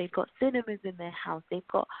gyms, they've got cinemas in their house, they've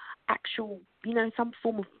got actual, some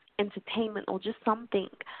form of entertainment or just something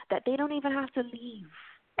that they don't even have to leave.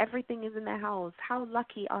 Everything is in their house. How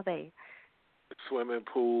lucky are they? Swimming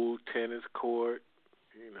pool, tennis court,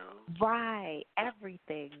 Right,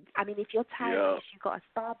 everything. I mean, if you're tired, if you got a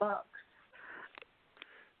Starbucks.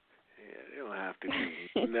 Yeah, they don't have to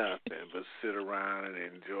do nothing but sit around and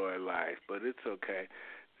enjoy life, but it's okay.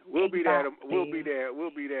 We'll be there. We'll be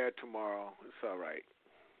there tomorrow. It's all right.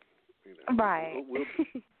 Right.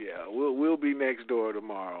 We'll be next door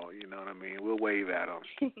tomorrow. You know what I mean? We'll wave at them.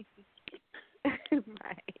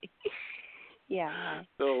 Right. Yeah.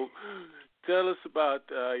 So, tell us about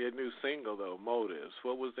your new single, though, Motives.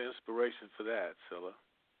 What was the inspiration for that, Cilla?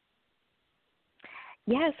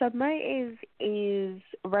 Yeah, so Motives is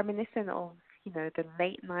reminiscent of the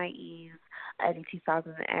late 90s, early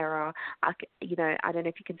 2000s era. I don't know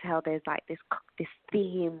if you can tell, there's like this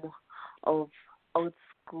theme of old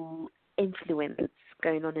school influence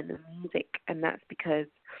going on in the music, and that's because,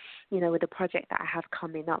 with the project that I have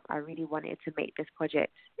coming up, I really wanted to make this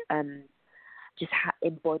project just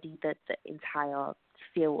embody the entire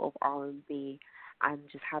feel of R&B and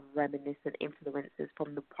just have reminiscent influences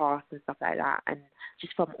from the past and stuff like that, and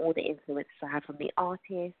just from all the influences I have from the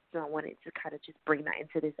artists. And I wanted to kind of just bring that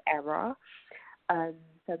into this era.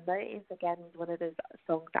 So Motives, again, is one of those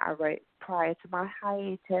songs that I wrote prior to my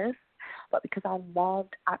hiatus. But because I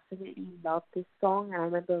absolutely loved this song, and I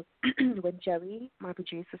remember when Joey, my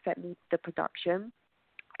producer, sent me the production,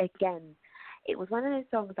 again, it was one of those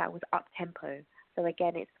songs that was up-tempo. So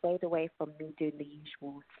again, it swayed away from me doing the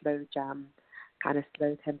usual slow jam, kind of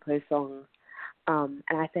slow tempo songs. And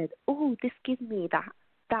I said, oh, this gives me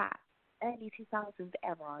that early 2000s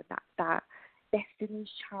era, that Destiny's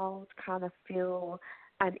Child kind of feel.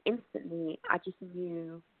 And instantly, I just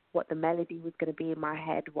knew what the melody was going to be in my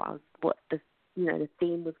head, what the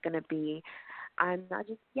theme was going to be. And I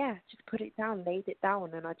just put it down, laid it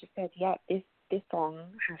down, and I just said, this song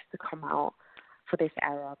has to come out for this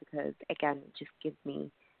era because, again, it just gives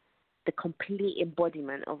me the complete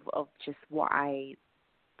embodiment of just what I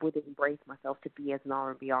would embrace myself to be as an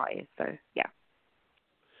R&B artist. So, yeah.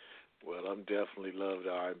 Well, I'm definitely love the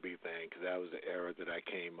R&B thing because that was the era that I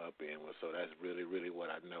came up in with. So that's really, really what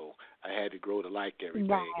I know. I had to grow to like everything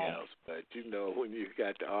else, but when you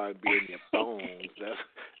got the R&B in your bones,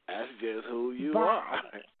 that's just who you are.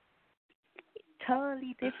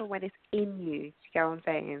 Totally different when it's in you. You get what I'm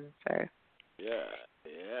saying? So. Yeah.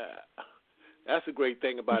 That's a great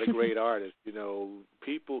thing about a great artist.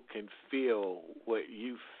 People can feel what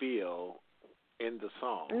you feel in the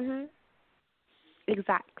song. Mhm.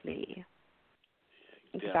 Exactly.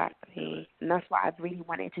 And that's what I really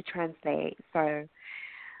wanted to translate. So,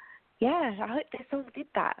 yeah, I hope this song did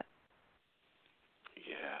that.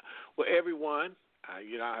 Yeah. Well, everyone, I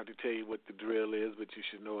have to tell you what the drill is, but you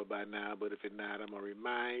should know it by now. But if it's not, I'm going to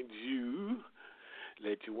remind you,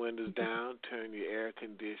 let your windows down, turn your air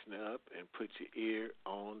conditioner up, and put your ear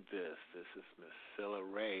on this. This is Miss Cilla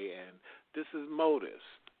Raie, and this is Motives.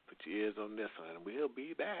 Put your ears on this one, and we'll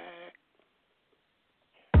be back.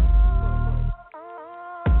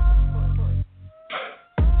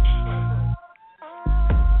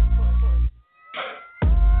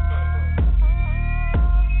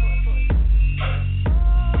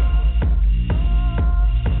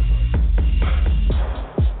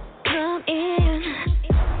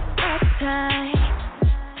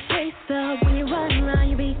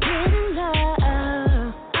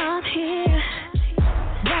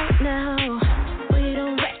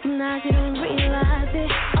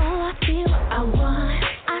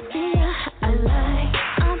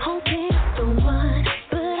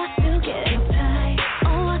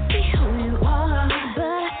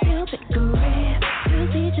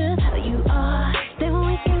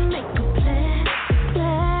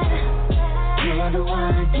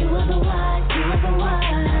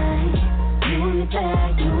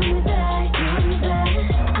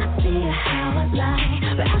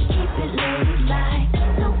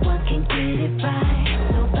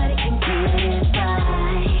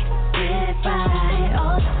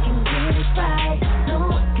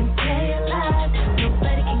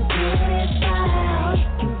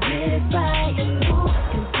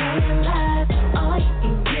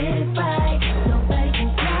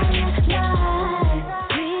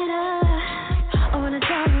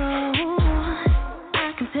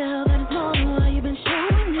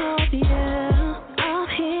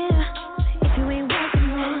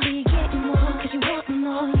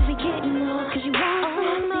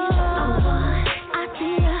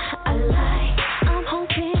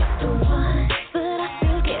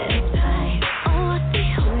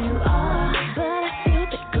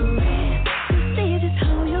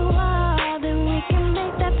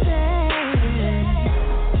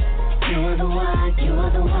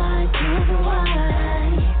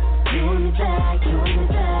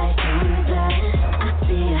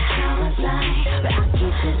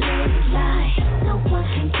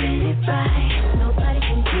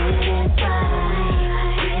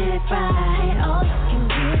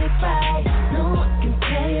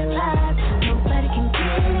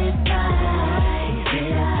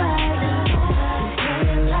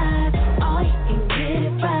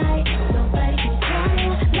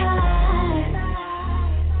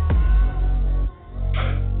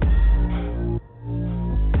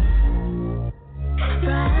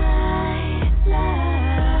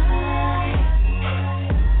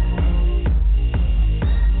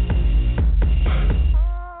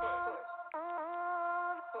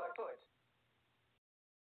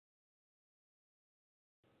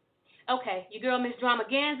 Okay, your girl Miss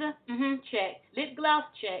Dramaganza, check. Lip gloss,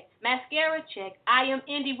 check. Mascara, check. I am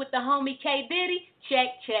indie with the homie K Diddy, check.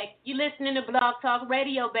 You listening to Blog Talk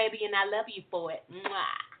Radio, baby, and I love you for it. Mwah.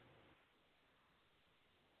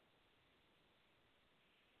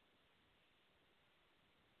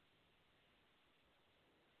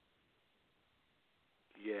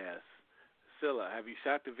 Yes. Cilla, have you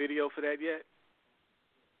shot the video for that yet?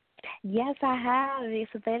 Yes, I have.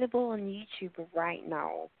 It's available on YouTube right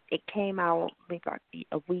now. It came out maybe like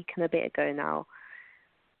a week and a bit ago now.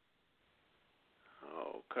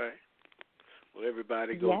 Okay. Well,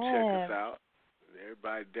 everybody go check Yeah. us out.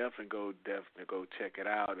 Everybody definitely go check it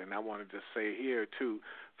out. And I want to just say here too,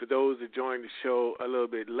 for those that joined the show a little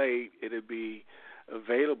bit late, it'll be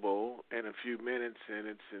available in a few minutes in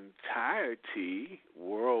its entirety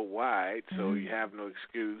worldwide. So you have no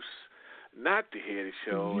excuse not to hear the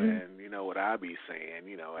show. And you know what I be saying.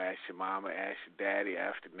 You know, ask your mama, ask your daddy,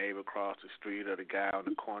 ask the neighbor across the street, or the guy on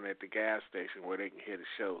the corner at the gas station where they can hear the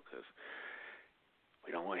show, because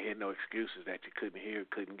we don't want to hear no excuses that you couldn't hear,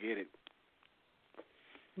 couldn't get it.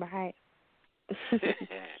 Right.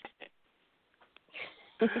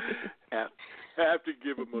 have to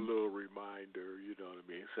give them a little reminder, you know what I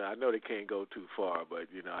mean? So I know they can't go too far, but,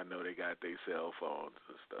 you know, I know they got their cell phones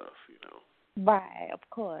and stuff, you know. Right, of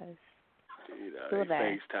course. You know, Still they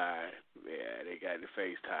there. FaceTime. Yeah, they got the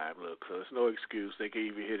FaceTime look, so it's no excuse. They can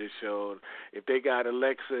even hear the show. If they got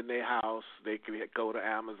Alexa in their house, they can go to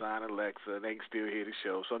Amazon Alexa, and they can still hear the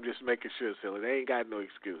show. So I'm just making sure, Cilla, they ain't got no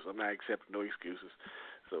excuse. I'm not accepting no excuses.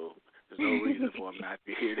 So there's no reason for them not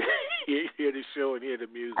to hear the show and hear the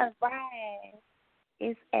music. All right.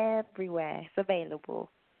 It's everywhere. It's available.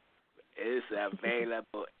 It's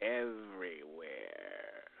available everywhere.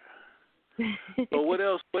 So what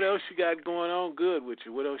else you got going on good with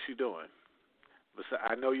you? What else you doing?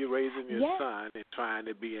 I know you're raising your son and trying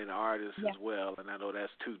to be an artist as well, and I know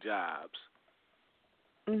that's 2 jobs.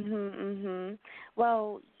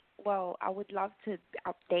 Well, I would love to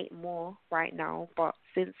update more right now, but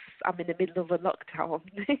since I'm in the middle of a lockdown,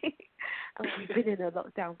 and we've been in a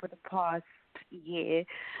lockdown for the past year,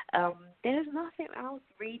 there's nothing else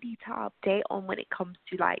really to update on when it comes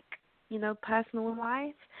to, like, you know, personal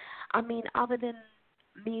life. I mean, other than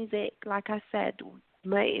music, like I said,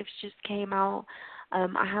 Motives just came out.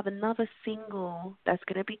 I have another single that's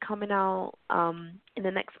going to be coming out in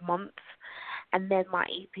the next month, and then my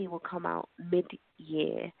EP will come out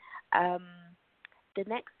mid-year. The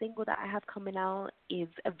next single that I have coming out is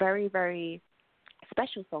a very, very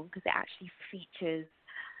special song because it actually features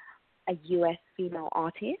a U.S. female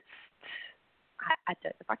artist. I don't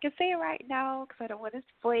know if I can say it right now because I don't want to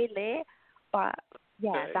spoil it, but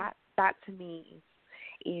yeah, that to me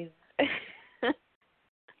is.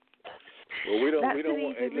 Well, we don't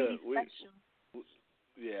want. Hey, look, we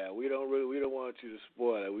don't want you to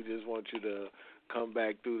spoil it. We just want you to come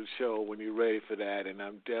back through the show when you're ready for that. And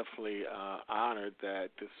I'm definitely honored that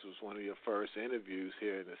this was one of your first interviews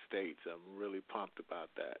here in the States. I'm really pumped about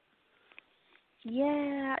that.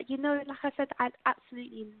 Yeah, you know, like I said, I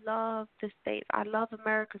absolutely love the States. I love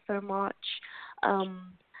America so much.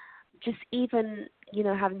 Just even, you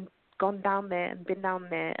know, having gone down there and been down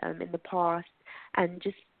there in the past, and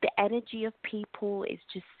just the energy of people is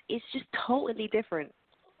just totally different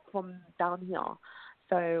from down here.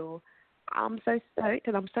 So I'm so stoked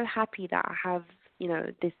and I'm so happy that I have, you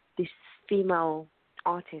know, this female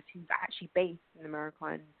artist who's actually based in America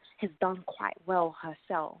and has done quite well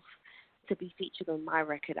herself to be featured on my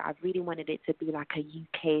record. I really wanted it to be like a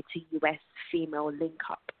UK to US female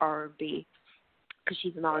link-up R&B because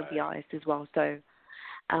she's an R&B artist as well. So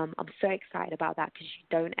I'm so excited about that because you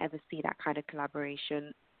don't ever see that kind of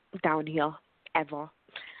collaboration down here ever.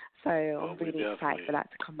 So I'm really excited for that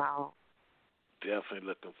to come out. Definitely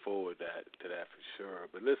looking forward to that for sure.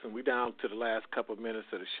 But listen, we down to the last couple of minutes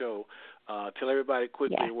of the show. Tell everybody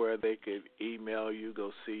quickly where they could email you,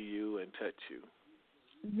 go see you, and touch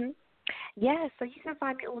you. Yeah, so you can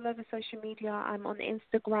find me all over social media. I'm on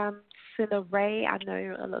Instagram, Cilla Raie. I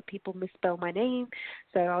know a lot of people misspell my name,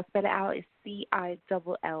 so I'll spell it out. It's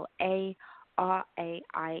CILLARAIE.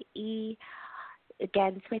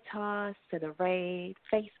 Again, Twitter, Cilla Raie.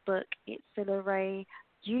 Facebook, it's Cilla Raie.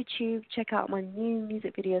 YouTube, check out my new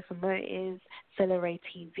music videos for Motives, Cilla Raie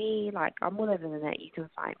TV. Like, I'm all over the net. You can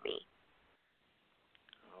find me.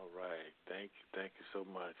 All right. Thank you so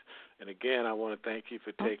much. And again, I want to thank you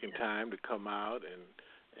for taking time to come out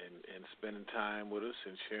and spending time with us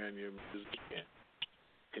and sharing your music and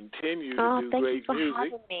continue to do great music. Thank you for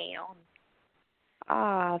having me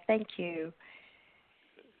on. Thank you.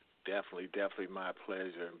 Definitely my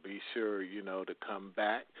pleasure. And be sure, you know, to come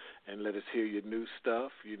back and let us hear your new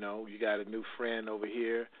stuff. You know, you got a new friend over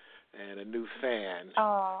here and a new fan.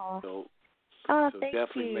 So thank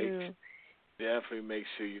you. Definitely make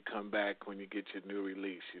sure you come back when you get your new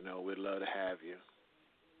release. You know, we'd love to have you.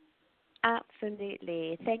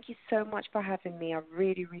 Absolutely. Thank you so much for having me. I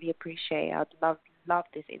really, really appreciate it. I'd love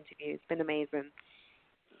this interview. It's been amazing.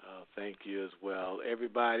 Thank you as well.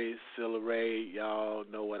 Everybody, Cilla, Raie, y'all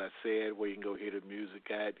know what I said, where you can go hear the music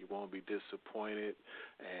at. You won't be disappointed.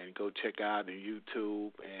 And go check out the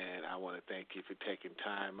YouTube. And I want to thank you for taking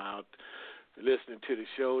time out, for listening to the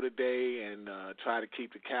show today, and try to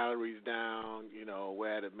keep the calories down,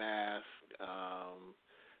 wear the mask,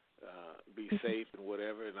 be safe and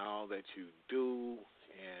whatever, and all that you do.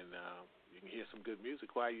 And you can hear some good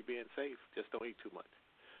music while you're being safe. Just don't eat too much.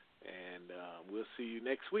 And we'll see you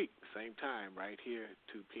next week, same time, right here,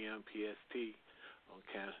 2 p.m. PST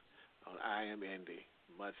on I Am Indy.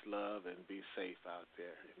 Much love and be safe out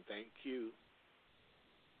there. And thank you.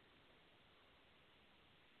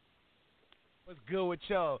 What's good with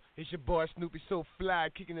y'all? It's your boy Snoopy So Fly,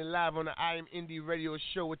 kicking it live on the I Am Indie radio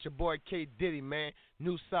show with your boy K Diddy, man.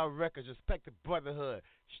 New South Records, respect the brotherhood.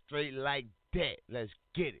 Straight like that. Let's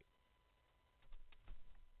get it.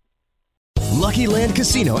 Lucky Land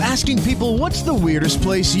Casino, asking people, what's the weirdest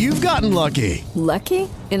place you've gotten lucky? Lucky?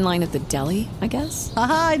 In line at the deli, I guess?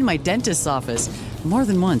 Aha, in my dentist's office. More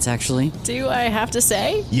than once, actually. Do I have to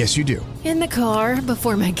say? Yes, you do. In the car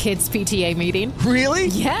before my kids' PTA meeting. Really?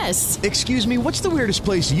 Yes. Excuse me, what's the weirdest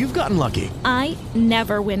place you've gotten lucky? I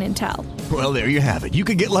never win and tell. Well, there you have it. You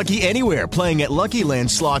can get lucky anywhere, playing at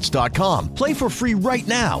LuckyLandSlots.com. Play for free right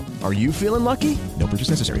now. Are you feeling lucky? No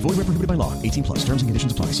purchase necessary. Void where prohibited by law. 18+. Terms and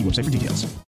conditions apply. See website for details.